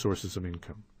and other sources of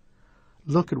income.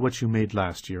 Look at what you made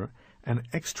last year and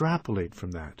extrapolate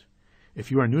from that. If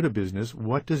you are new to business,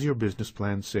 what does your business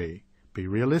plan say? Be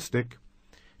realistic.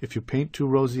 If you paint too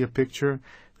rosy a picture,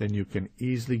 then you can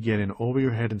easily get in over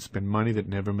your head and spend money that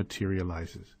never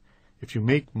materializes. If you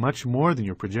make much more than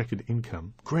your projected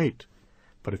income, great.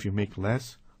 But if you make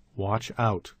less, watch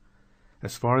out.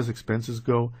 As far as expenses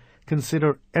go,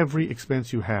 consider every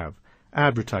expense you have.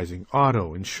 Advertising,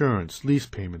 auto, insurance, lease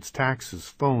payments, taxes,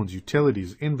 phones,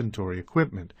 utilities, inventory,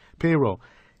 equipment, payroll.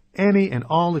 Any and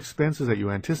all expenses that you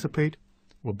anticipate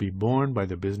will be borne by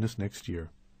the business next year.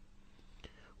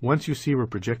 Once you see your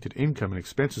projected income and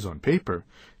expenses on paper,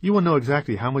 you will know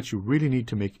exactly how much you really need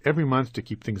to make every month to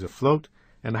keep things afloat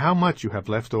and how much you have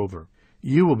left over.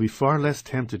 You will be far less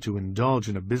tempted to indulge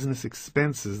in a business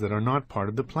expenses that are not part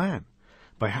of the plan.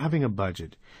 By having a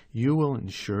budget, you will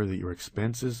ensure that your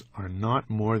expenses are not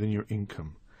more than your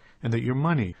income, and that your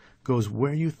money goes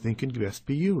where you think it best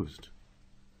be used.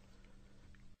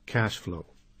 Cash flow.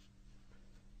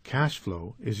 Cash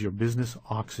flow is your business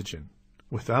oxygen.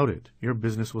 Without it, your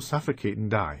business will suffocate and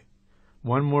die.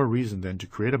 One more reason, then, to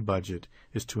create a budget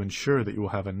is to ensure that you will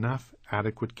have enough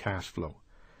adequate cash flow.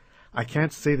 I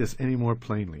can't say this any more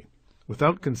plainly.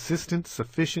 Without consistent,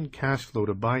 sufficient cash flow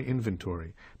to buy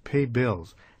inventory, pay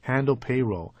bills, handle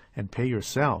payroll, and pay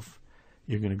yourself,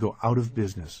 you're going to go out of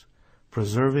business.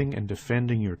 Preserving and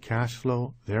defending your cash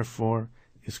flow, therefore,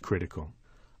 is critical.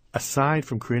 Aside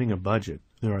from creating a budget,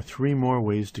 there are 3 more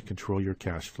ways to control your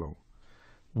cash flow.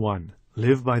 1.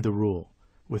 Live by the rule.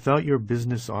 Without your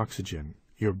business oxygen,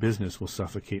 your business will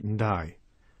suffocate and die.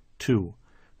 2.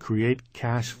 Create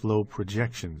cash flow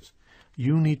projections.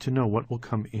 You need to know what will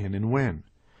come in and when.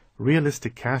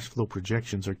 Realistic cash flow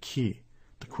projections are key.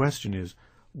 The question is,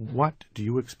 what do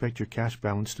you expect your cash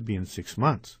balance to be in 6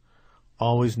 months?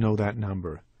 Always know that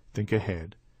number. Think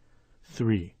ahead.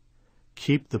 3.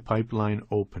 Keep the pipeline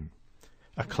open.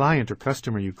 A client or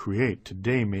customer you create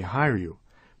today may hire you,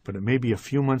 but it may be a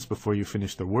few months before you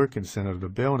finish the work and send out a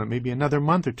bill, and it may be another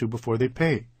month or 2 before they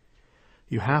pay.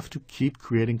 You have to keep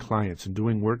creating clients and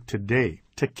doing work today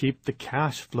to keep the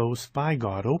cash flow spy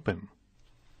god open.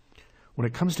 When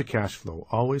it comes to cash flow,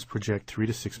 always project 3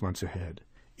 to 6 months ahead.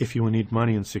 If you will need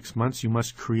money in 6 months, you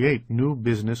must create new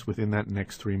business within that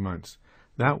next 3 months.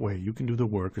 That way you can do the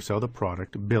work or sell the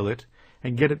product, bill it,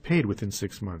 and get it paid within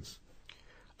 6 months.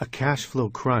 A cash flow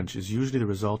crunch is usually the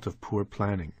result of poor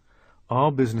planning. All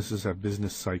businesses have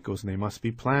business cycles and they must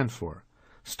be planned for.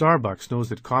 Starbucks knows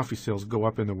that coffee sales go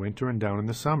up in the winter and down in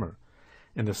the summer.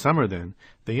 In the summer, then,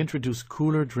 they introduce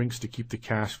cooler drinks to keep the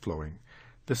cash flowing.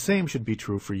 The same should be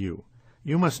true for you.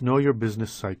 You must know your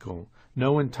business cycle,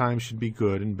 know when times should be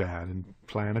good and bad, and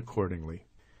plan accordingly.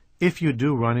 If you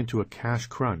do run into a cash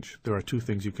crunch, there are two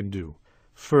things you can do.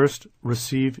 First,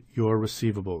 receive your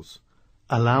receivables.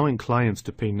 Allowing clients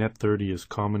to pay net 30 is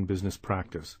common business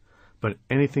practice, but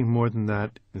anything more than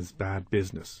that is bad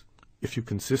business. If you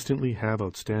consistently have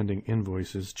outstanding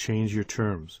invoices, change your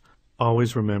terms.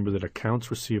 Always remember that accounts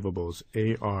receivables,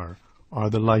 AR, are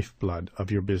the lifeblood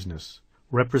of your business,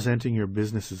 representing your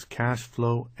business's cash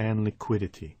flow and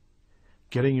liquidity.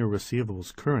 Getting your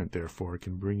receivables current, therefore,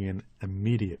 can bring in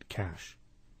immediate cash.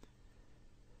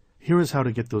 Here is how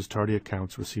to get those tardy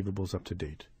accounts receivables up to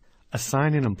date.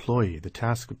 Assign an employee the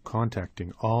task of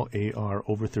contacting all AR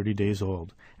over 30 days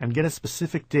old and get a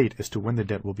specific date as to when the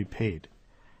debt will be paid.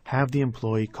 Have the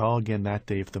employee call again that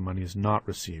day if the money is not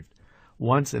received.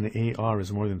 Once an AR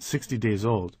is more than 60 days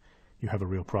old, you have a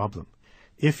real problem.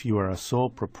 If you are a sole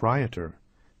proprietor,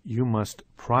 you must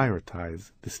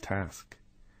prioritize this task.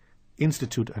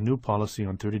 Institute a new policy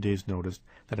on 30 days' notice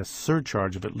that a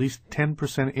surcharge of at least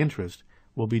 10% interest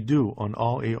will be due on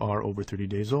all AR over 30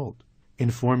 days old.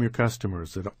 Inform your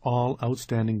customers that all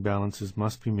outstanding balances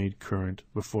must be made current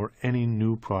before any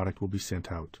new product will be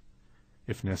sent out.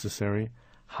 If necessary,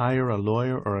 hire a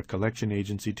lawyer or a collection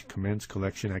agency to commence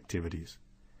collection activities.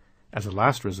 As a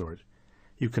last resort,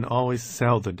 you can always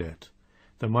sell the debt.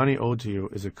 The money owed to you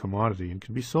is a commodity and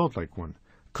can be sold like one.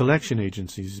 Collection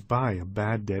agencies buy a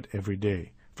bad debt every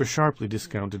day for sharply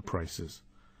discounted prices.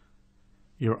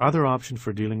 Your other option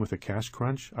for dealing with a cash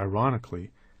crunch,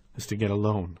 ironically, is to get a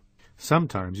loan.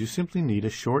 Sometimes you simply need a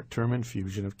short-term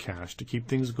infusion of cash to keep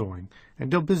things going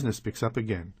until business picks up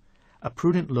again. A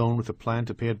prudent loan with a plan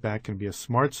to pay it back can be a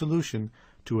smart solution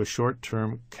to a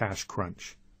short-term cash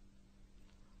crunch.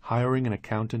 Hiring an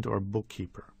accountant or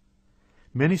bookkeeper.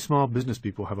 Many small business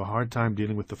people have a hard time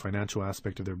dealing with the financial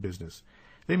aspect of their business.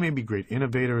 They may be great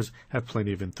innovators, have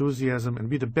plenty of enthusiasm, and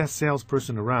be the best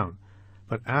salesperson around,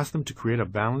 but ask them to create a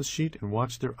balance sheet and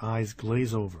watch their eyes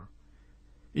glaze over.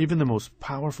 Even the most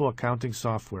powerful accounting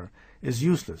software is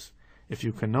useless if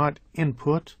you cannot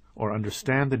input or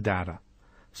understand the data.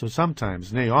 So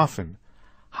sometimes, nay often,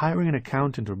 hiring an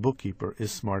accountant or bookkeeper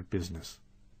is smart business.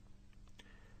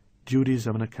 Duties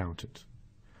of an accountant.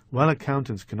 While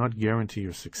accountants cannot guarantee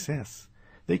your success,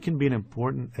 they can be an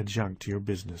important adjunct to your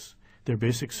business. Their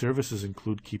basic services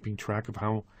include keeping track of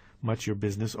how much your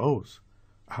business owes,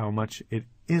 how much it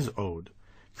is owed,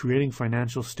 creating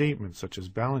financial statements such as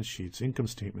balance sheets, income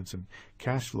statements, and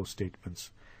cash flow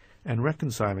statements, and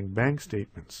reconciling bank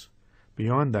statements.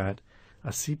 Beyond that, a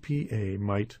CPA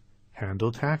might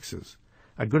handle taxes.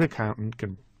 A good accountant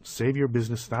can save your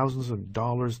business thousands of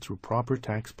dollars through proper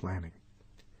tax planning.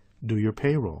 Do your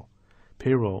payroll.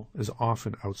 Payroll is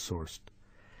often outsourced.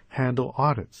 Handle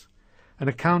audits. An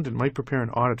accountant might prepare an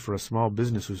audit for a small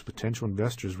business whose potential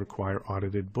investors require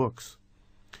audited books.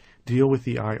 Deal with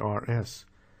the IRS.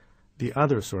 The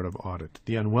other sort of audit,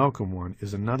 the unwelcome one,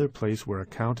 is another place where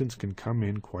accountants can come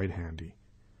in quite handy.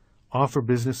 Offer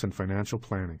business and financial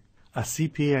planning. A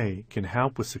CPA can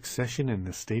help with succession and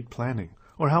estate planning,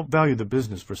 or help value the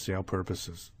business for sale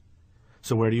purposes.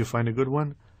 So where do you find a good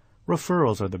one?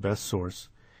 Referrals are the best source.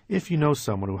 If you know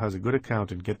someone who has a good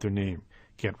accountant, get their name.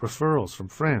 Get referrals from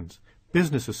friends,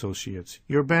 business associates,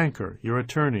 your banker, your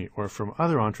attorney, or from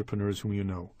other entrepreneurs whom you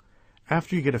know.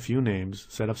 After you get a few names,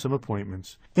 set up some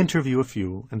appointments, interview a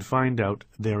few, and find out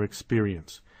their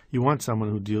experience. You want someone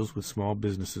who deals with small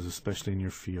businesses, especially in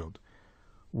your field.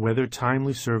 Whether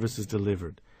timely service is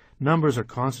delivered. Numbers are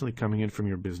constantly coming in from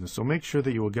your business, so make sure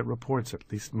that you will get reports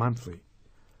at least monthly.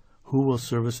 Who will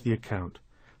service the account?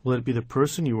 Will it be the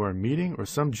person you are meeting or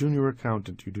some junior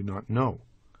accountant you do not know?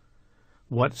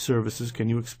 What services can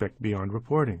you expect beyond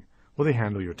reporting? Will they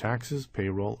handle your taxes,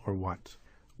 payroll, or what?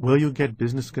 Will you get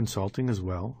business consulting as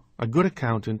well? A good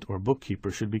accountant or bookkeeper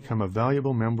should become a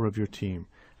valuable member of your team,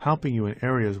 helping you in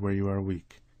areas where you are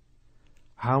weak.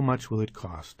 How much will it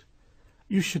cost?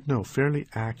 You should know fairly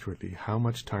accurately how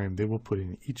much time they will put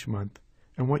in each month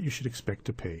and what you should expect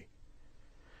to pay.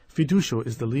 Fiducio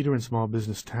is the leader in small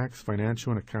business tax,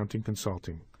 financial, and accounting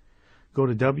consulting. Go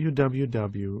to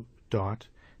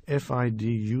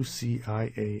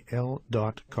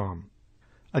www.fiducial.com.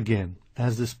 Again,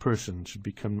 as this person should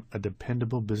become a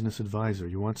dependable business advisor,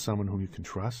 you want someone whom you can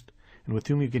trust and with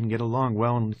whom you can get along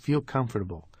well and feel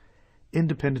comfortable.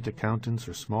 Independent accountants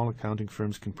or small accounting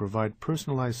firms can provide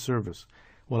personalized service,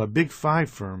 while a Big Five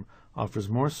firm offers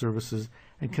more services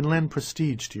and can lend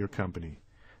prestige to your company.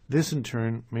 This, in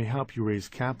turn, may help you raise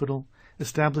capital,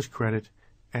 establish credit,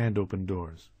 and open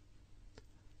doors.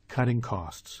 Cutting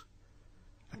costs.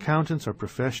 Accountants are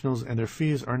professionals and their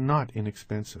fees are not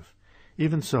inexpensive.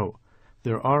 Even so,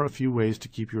 There are a few ways to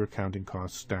keep your accounting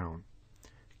costs down.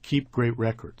 Keep great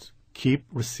records. Keep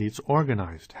receipts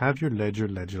organized. Have your ledger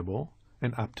legible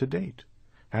and up to date.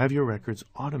 Have your records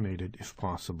automated if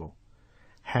possible.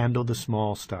 Handle the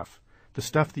small stuff. The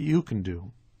stuff that you can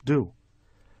do.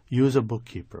 Use a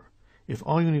bookkeeper. If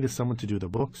all you need is someone to do the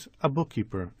books, a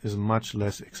bookkeeper is much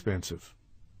less expensive.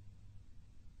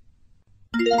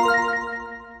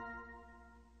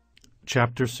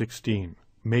 Chapter 16.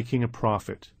 Making a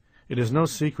Profit. It is no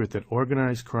secret that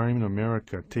organized crime in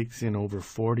America takes in over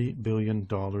 $40 billion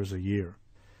a year.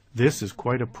 This is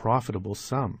quite a profitable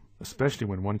sum, especially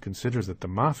when one considers that the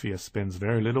mafia spends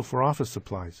very little for office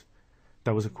supplies.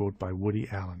 That was a quote by Woody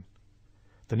Allen.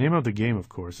 The name of the game, of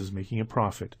course, is making a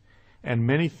profit, and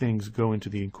many things go into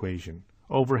the equation: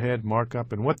 overhead,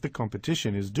 markup, and what the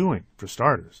competition is doing, for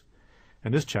starters.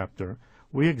 In this chapter,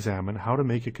 we examine how to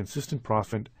make a consistent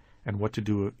profit and what to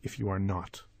do if you are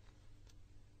not.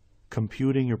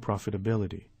 Computing your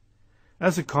profitability.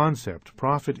 As a concept,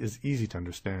 profit is easy to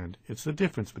understand. It's the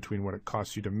difference between what it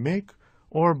costs you to make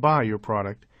or buy your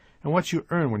product and what you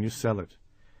earn when you sell it.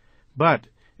 But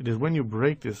it is when you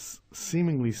break this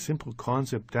seemingly simple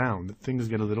concept down that things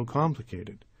get a little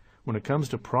complicated. When it comes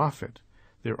to profit,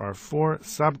 there are 4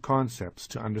 sub-concepts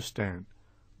to understand: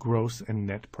 gross and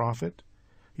net profit,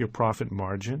 your profit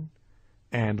margin,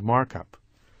 and markup.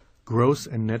 Gross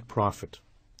and net profit.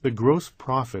 The gross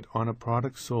profit on a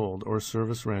product sold or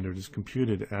service rendered is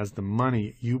computed as the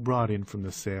money you brought in from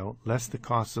the sale less the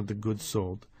costs of the goods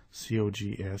sold,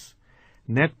 COGS.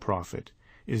 Net profit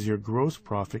is your gross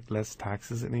profit less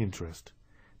taxes and interest.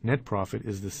 Net profit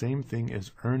is the same thing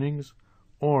as earnings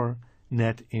or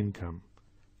net income.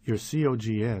 Your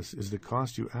COGS is the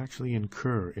cost you actually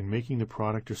incur in making the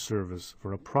product or service.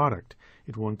 For a product,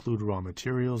 it will include raw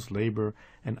materials, labor,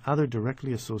 and other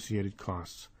directly associated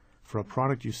costs. For a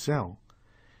product you sell,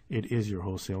 it is your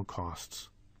wholesale costs.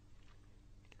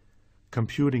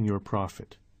 Computing your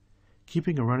profit.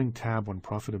 Keeping a running tab on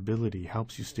profitability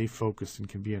helps you stay focused and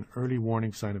can be an early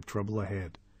warning sign of trouble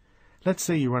ahead. Let's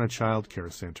say you run a child care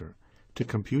center. To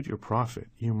compute your profit,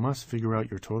 you must figure out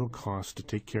your total costs to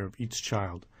take care of each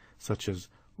child, such as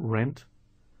rent,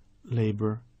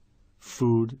 labor,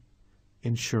 food,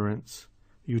 insurance,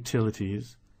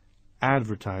 utilities,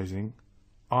 advertising,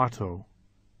 auto,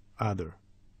 other.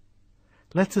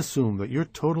 Let's assume that your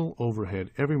total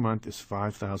overhead every month is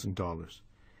 $5,000.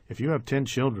 If you have 10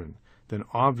 children, then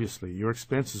obviously your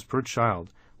expenses per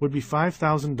child would be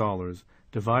 $5,000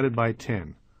 divided by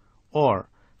 10, or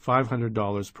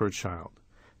 $500 per child.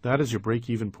 That is your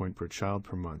break-even point per child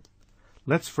per month.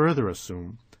 Let's further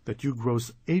assume that you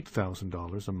gross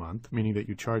 $8,000 a month, meaning that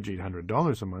you charge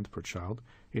 $800 a month per child.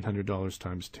 $800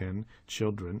 times 10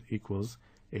 children equals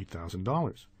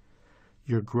 $8,000.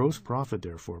 Your gross profit,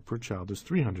 therefore, per child is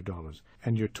 $300,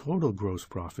 and your total gross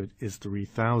profit is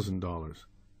 $3,000.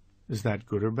 Is that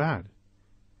good or bad?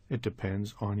 It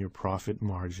depends on your profit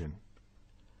margin.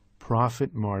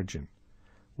 Profit margin.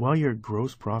 While your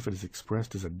gross profit is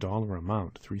expressed as a dollar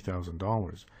amount,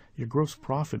 $3,000, your gross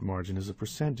profit margin is a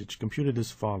percentage computed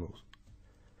as follows.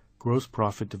 Gross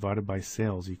profit divided by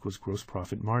sales equals gross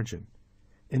profit margin.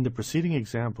 In the preceding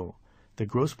example, the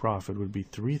gross profit would be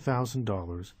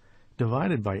 $3,000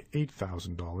 divided by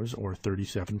 $8,000, or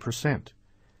 37%.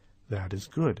 That is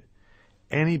good.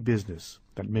 Any business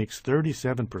that makes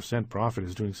 37% profit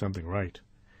is doing something right.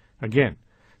 Again,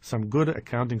 some good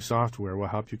accounting software will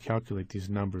help you calculate these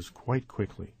numbers quite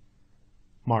quickly.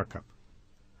 Markup.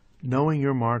 Knowing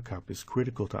your markup is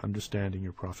critical to understanding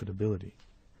your profitability.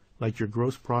 Like your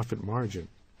gross profit margin,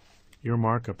 your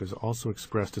markup is also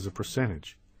expressed as a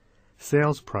percentage.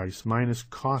 Sales price minus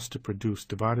cost to produce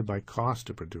divided by cost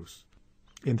to produce.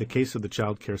 In the case of the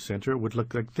child care center, it would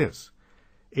look like this.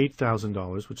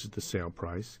 $8,000, which is the sale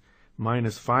price,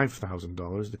 minus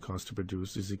 $5,000, the cost to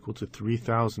produce, is equal to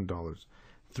 $3,000.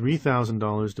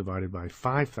 $3,000 divided by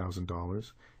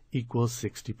 $5,000 equals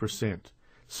 60%.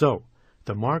 So,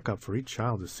 the markup for each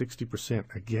child is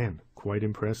 60%. Again, quite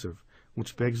impressive,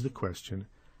 which begs the question,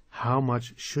 how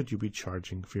much should you be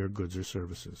charging for your goods or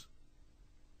services?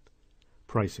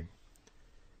 Pricing.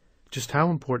 Just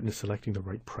how important is selecting the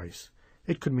right price?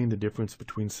 It could mean the difference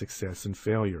between success and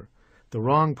failure. The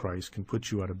wrong price can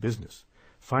put you out of business.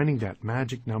 Finding that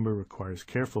magic number requires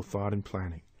careful thought and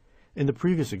planning. In the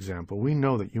previous example, we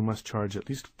know that you must charge at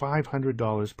least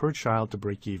 $500 per child to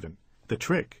break even. The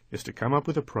trick is to come up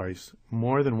with a price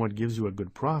more than what gives you a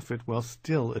good profit while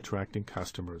still attracting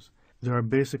customers. There are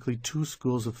basically 2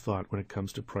 schools of thought when it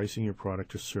comes to pricing your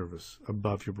product or service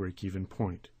above your break-even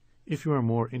point. If you are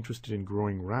more interested in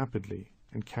growing rapidly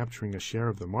and capturing a share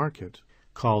of the market,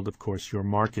 called, of course, your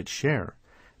market share,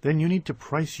 then you need to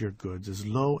price your goods as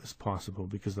low as possible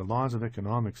because the laws of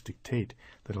economics dictate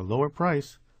that a lower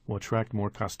price will attract more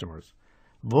customers.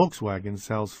 Volkswagen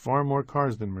sells far more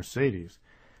cars than Mercedes,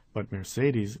 but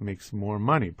Mercedes makes more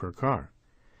money per car.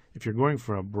 If you're going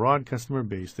for a broad customer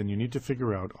base, then you need to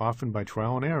figure out, often by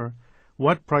trial and error,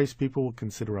 what price people will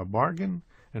consider a bargain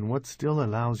and what still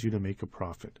allows you to make a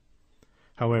profit.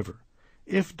 However,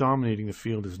 if dominating the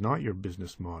field is not your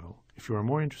business model, if you are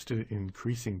more interested in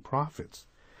increasing profits,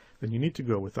 then you need to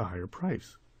go with a higher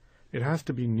price. It has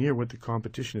to be near what the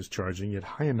competition is charging, yet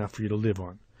high enough for you to live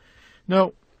on.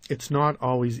 No, it's not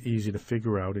always easy to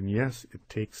figure out, and yes, it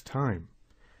takes time.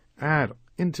 Add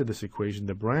into this equation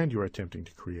the brand you are attempting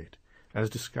to create. As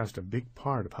discussed, a big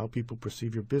part of how people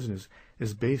perceive your business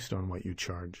is based on what you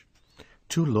charge.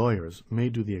 Two lawyers may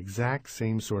do the exact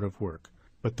same sort of work,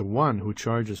 but the one who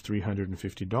charges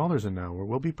 $350 an hour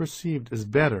will be perceived as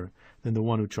better than the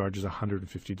one who charges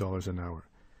 $150 an hour.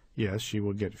 Yes, she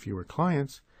will get fewer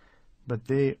clients, but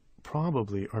they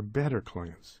probably are better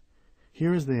clients.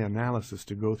 Here is the analysis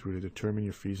to go through to determine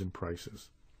your fees and prices.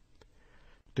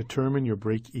 Determine your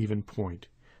break-even point.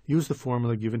 Use the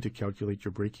formula given to calculate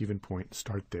your break-even point and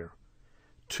start there.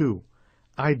 2.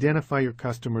 Identify your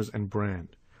customers and brand.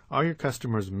 Are your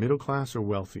customers middle class or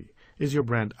wealthy? Is your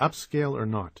brand upscale or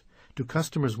not? Do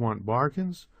customers want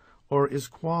bargains, or is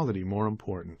quality more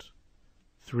important?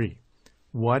 3.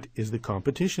 What is the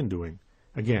competition doing?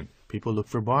 Again, people look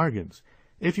for bargains.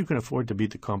 If you can afford to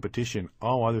beat the competition,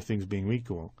 all other things being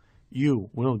equal, you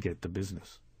will get the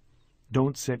business.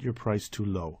 Don't set your price too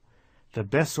low. The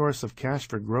best source of cash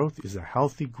for growth is a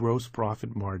healthy gross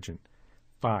profit margin.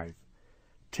 5.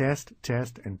 Test,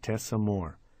 and test some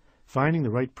more. Finding the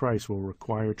right price will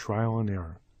require trial and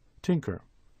error. Tinker.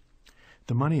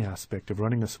 The money aspect of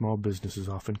running a small business is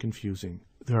often confusing.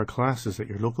 There are classes at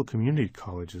your local community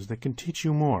colleges that can teach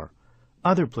you more.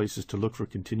 Other places to look for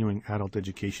continuing adult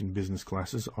education business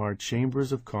classes are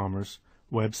chambers of commerce,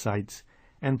 websites,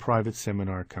 and private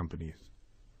seminar companies.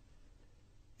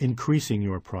 Increasing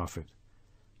your profit.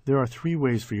 There are 3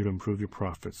 ways for you to improve your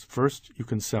profits. First, you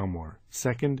can sell more.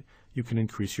 Second, you can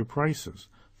increase your prices.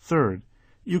 Third,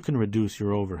 you can reduce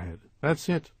your overhead. That's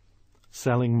it.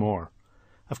 Selling more.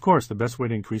 Of course, the best way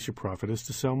to increase your profit is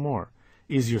to sell more.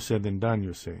 Easier said than done,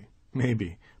 you say.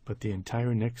 Maybe, but the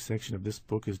entire next section of this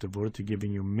book is devoted to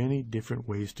giving you many different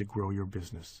ways to grow your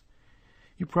business.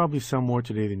 You probably sell more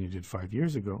today than you did 5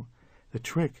 years ago. The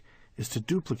trick is to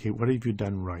duplicate what have you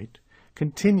done right.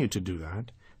 Continue to do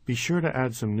that. Be sure to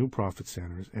add some new profit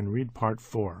centers and read Part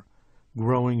 4,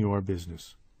 Growing Your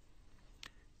Business.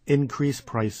 Increase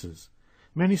prices.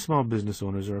 Many small business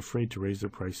owners are afraid to raise their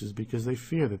prices because they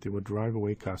fear that they will drive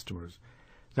away customers.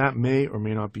 That may or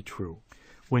may not be true.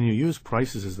 When you use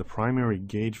prices as the primary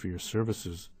gauge for your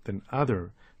services, then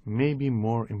other, maybe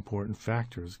more important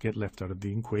factors get left out of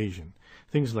the equation.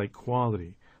 Things like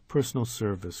quality, personal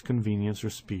service, convenience, or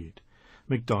speed.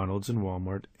 McDonald's and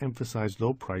Walmart emphasize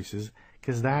low prices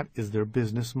because that is their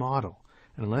business model.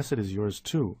 And unless it is yours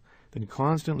too, then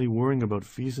constantly worrying about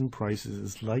fees and prices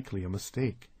is likely a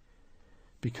mistake.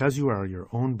 Because you are your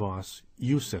own boss,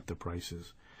 you set the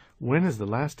prices. When is the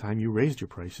last time you raised your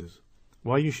prices?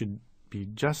 While you should be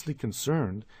justly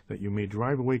concerned that you may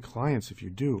drive away clients if you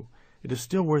do, it is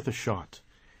still worth a shot.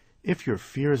 If your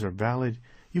fears are valid,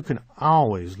 you can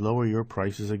always lower your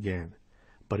prices again.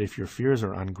 But if your fears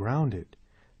are ungrounded,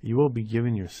 you will be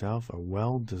giving yourself a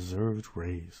well-deserved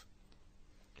raise.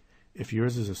 If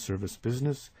yours is a service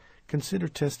business, consider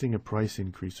testing a price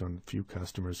increase on a few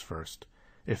customers first.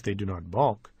 If they do not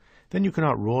balk, then you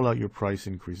cannot roll out your price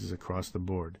increases across the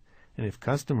board. And if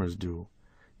customers do,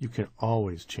 you can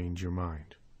always change your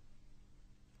mind.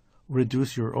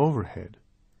 Reduce your overhead.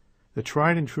 The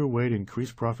tried and true way to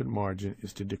increase profit margin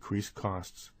is to decrease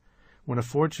costs. When a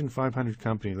Fortune 500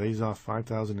 company lays off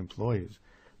 5,000 employees,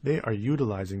 they are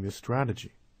utilizing this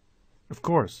strategy. Of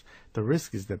course, the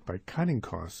risk is that by cutting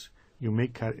costs, you may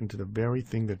cut into the very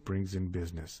thing that brings in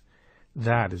business.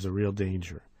 That is a real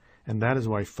danger, and that is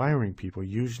why firing people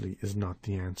usually is not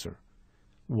the answer.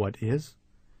 What is?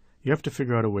 You have to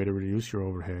figure out a way to reduce your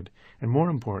overhead, and more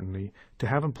importantly, to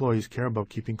have employees care about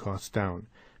keeping costs down,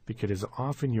 because it is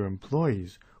often your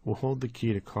employees who hold the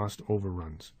key to cost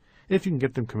overruns. If you can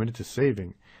get them committed to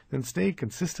saving, then staying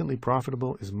consistently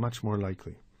profitable is much more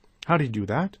likely. How do you do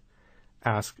that?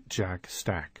 Ask Jack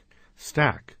Stack.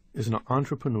 Stack is an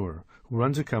entrepreneur who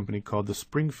runs a company called the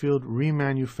Springfield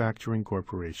Remanufacturing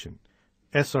Corporation.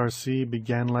 SRC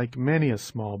began like many a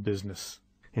small business,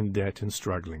 in debt and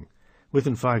struggling.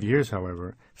 Within 5 years,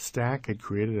 however, Stack had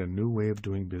created a new way of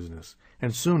doing business,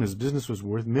 and soon his business was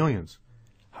worth millions.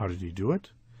 How did he do it?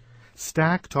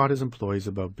 Stack taught his employees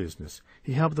about business.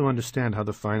 He helped them understand how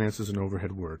the finances and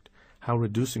overhead worked, how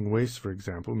reducing waste, for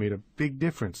example, made a big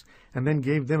difference, and then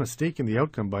gave them a stake in the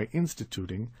outcome by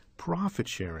instituting profit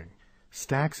sharing.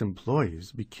 Stack's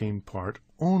employees became part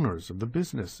owners of the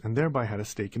business and thereby had a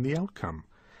stake in the outcome.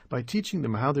 By teaching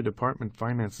them how their department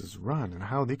finances run and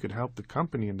how they could help the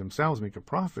company and themselves make a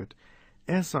profit,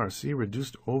 SRC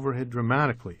reduced overhead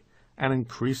dramatically and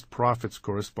increased profits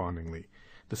correspondingly.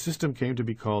 The system came to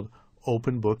be called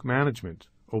Open Book Management,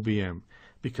 OBM,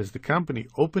 because the company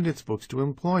opened its books to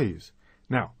employees.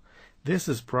 Now, this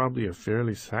is probably a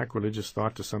fairly sacrilegious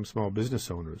thought to some small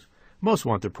business owners. Most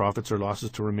want their profits or losses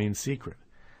to remain secret.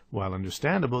 While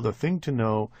understandable, the thing to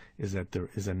know is that there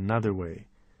is another way,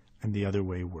 and the other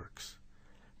way works.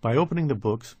 By opening the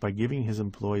books, by giving his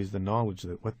employees the knowledge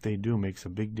that what they do makes a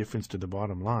big difference to the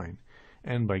bottom line,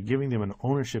 and by giving them an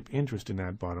ownership interest in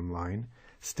that bottom line,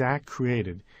 Stack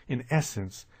created, in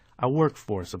essence, a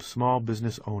workforce of small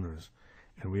business owners,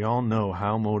 and we all know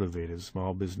how motivated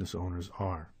small business owners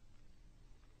are.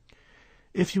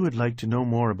 If you would like to know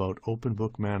more about open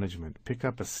book management, pick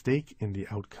up A Stake in the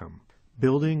Outcome,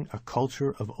 Building a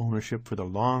Culture of Ownership for the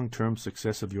Long-Term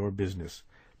Success of Your Business,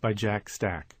 by Jack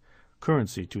Stack,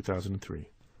 Currency 2003.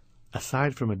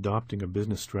 Aside from adopting a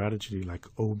business strategy like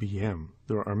OBM,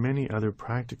 there are many other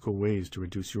practical ways to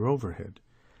reduce your overhead.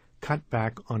 Cut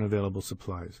back on available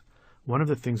supplies. One of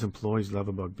the things employees love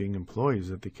about being employees is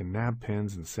that they can nab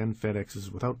pens and send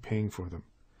FedExes without paying for them.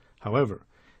 However,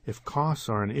 if costs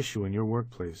are an issue in your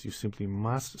workplace, you simply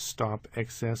must stop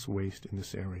excess waste in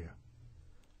this area.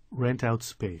 Rent out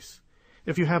space.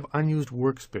 If you have unused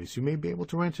workspace, you may be able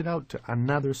to rent it out to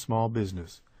another small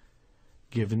business.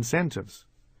 Give incentives.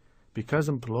 Because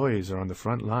employees are on the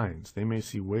front lines, they may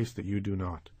see waste that you do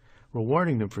not.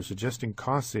 Rewarding them for suggesting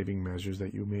cost-saving measures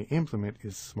that you may implement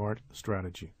is smart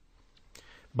strategy.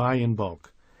 Buy in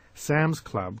bulk. Sam's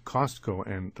Club, Costco,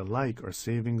 and the like are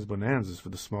savings bonanzas for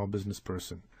the small business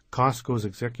person. Costco's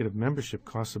executive membership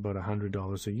costs about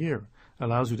 $100 a year,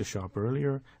 allows you to shop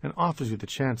earlier, and offers you the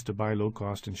chance to buy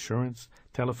low-cost insurance,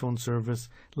 telephone service,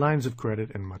 lines of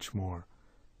credit, and much more.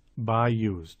 Buy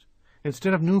used.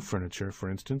 Instead of new furniture, for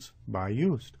instance, buy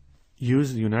used.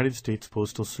 Use the United States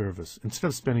Postal Service. Instead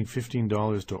of spending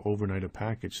 $15 to overnight a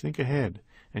package, think ahead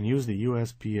and use the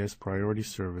USPS Priority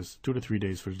Service 2 to 3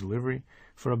 days for delivery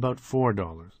for about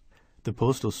 $4. The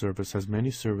Postal Service has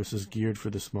many services geared for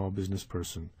the small business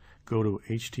person. Go to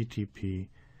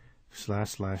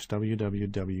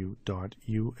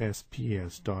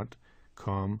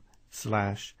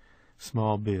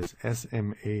http://www.usps.com/smallbiz,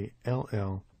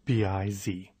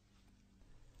 SMALLBIZ.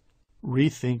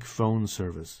 Rethink phone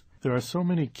service. There are so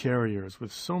many carriers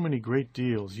with so many great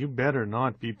deals, you better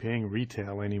not be paying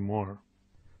retail anymore.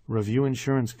 Review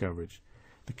insurance coverage.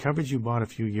 The coverage you bought a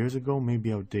few years ago may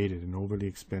be outdated and overly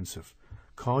expensive.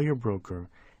 Call your broker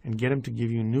and get him to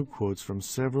give you new quotes from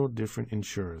several different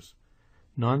insurers.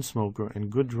 Non-smoker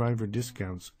and good driver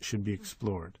discounts should be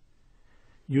explored.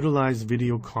 Utilize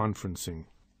video conferencing.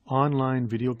 Online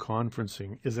video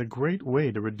conferencing is a great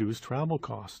way to reduce travel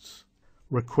costs.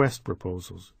 Request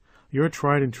proposals. Your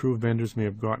tried and true vendors may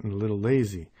have gotten a little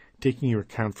lazy, taking your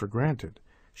account for granted.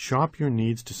 Shop your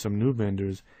needs to some new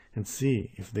vendors and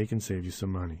see if they can save you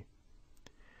some money.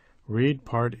 Read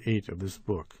Part 8 of this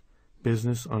book,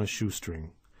 Business on a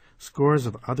Shoestring. Scores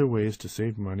of other ways to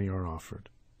save money are offered.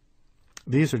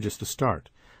 These are just a start.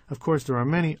 Of course, there are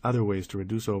many other ways to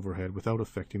reduce overhead without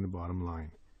affecting the bottom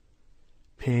line.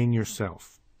 Paying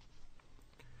yourself.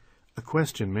 A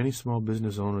question many small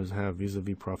business owners have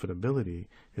vis-a-vis profitability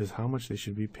is how much they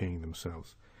should be paying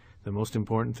themselves. The most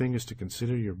important thing is to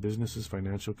consider your business's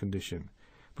financial condition.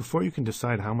 Before you can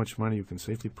decide how much money you can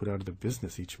safely put out of the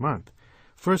business each month,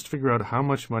 first figure out how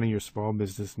much money your small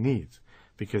business needs,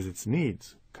 because its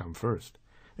needs come first.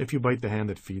 If you bite the hand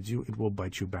that feeds you, it will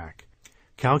bite you back.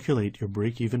 Calculate your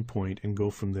break-even point and go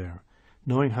from there.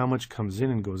 Knowing how much comes in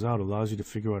and goes out allows you to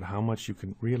figure out how much you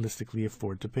can realistically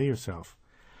afford to pay yourself.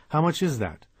 How much is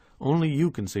that? Only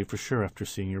you can say for sure after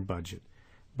seeing your budget.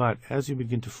 But as you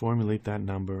begin to formulate that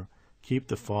number, keep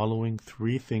the following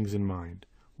 3 things in mind.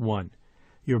 1.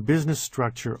 Your business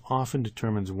structure often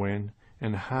determines when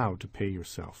and how to pay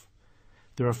yourself.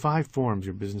 There are 5 forms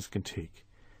your business can take: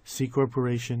 C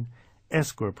Corporation,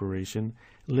 S Corporation,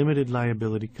 Limited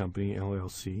Liability Company,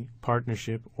 LLC,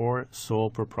 Partnership, or Sole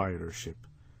Proprietorship.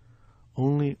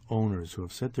 Only owners who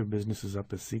have set their businesses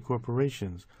up as C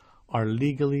Corporations are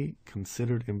legally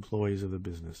considered employees of the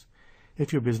business.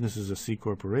 If your business is a C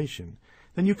Corporation,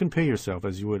 then you can pay yourself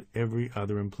as you would every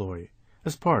other employee,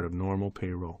 as part of normal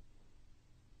payroll.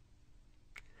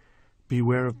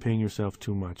 Beware of paying yourself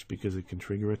too much because it can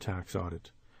trigger a tax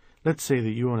audit. Let's say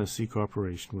that you own a C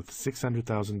corporation with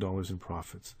 $600,000 in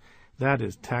profits. That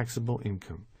is taxable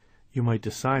income. You might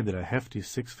decide that a hefty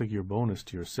six-figure bonus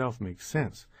to yourself makes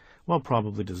sense. While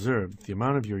probably deserved, if the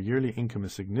amount of your yearly income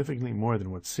is significantly more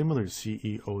than what similar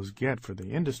CEOs get for the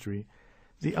industry,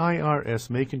 the IRS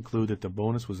may conclude that the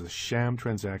bonus was a sham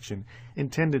transaction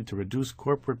intended to reduce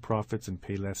corporate profits and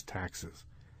pay less taxes.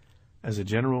 As a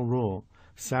general rule,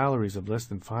 salaries of less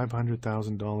than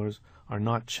 $500,000 are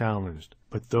not challenged,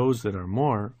 but those that are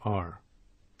more are.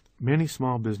 Many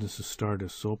small businesses start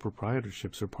as sole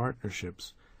proprietorships or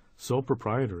partnerships. Sole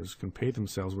proprietors can pay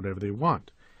themselves whatever they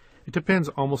want. It depends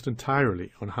almost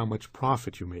entirely on how much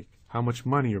profit you make, how much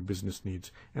money your business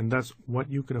needs, and thus what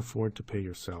you can afford to pay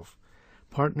yourself.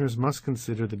 Partners must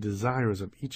consider the desires of each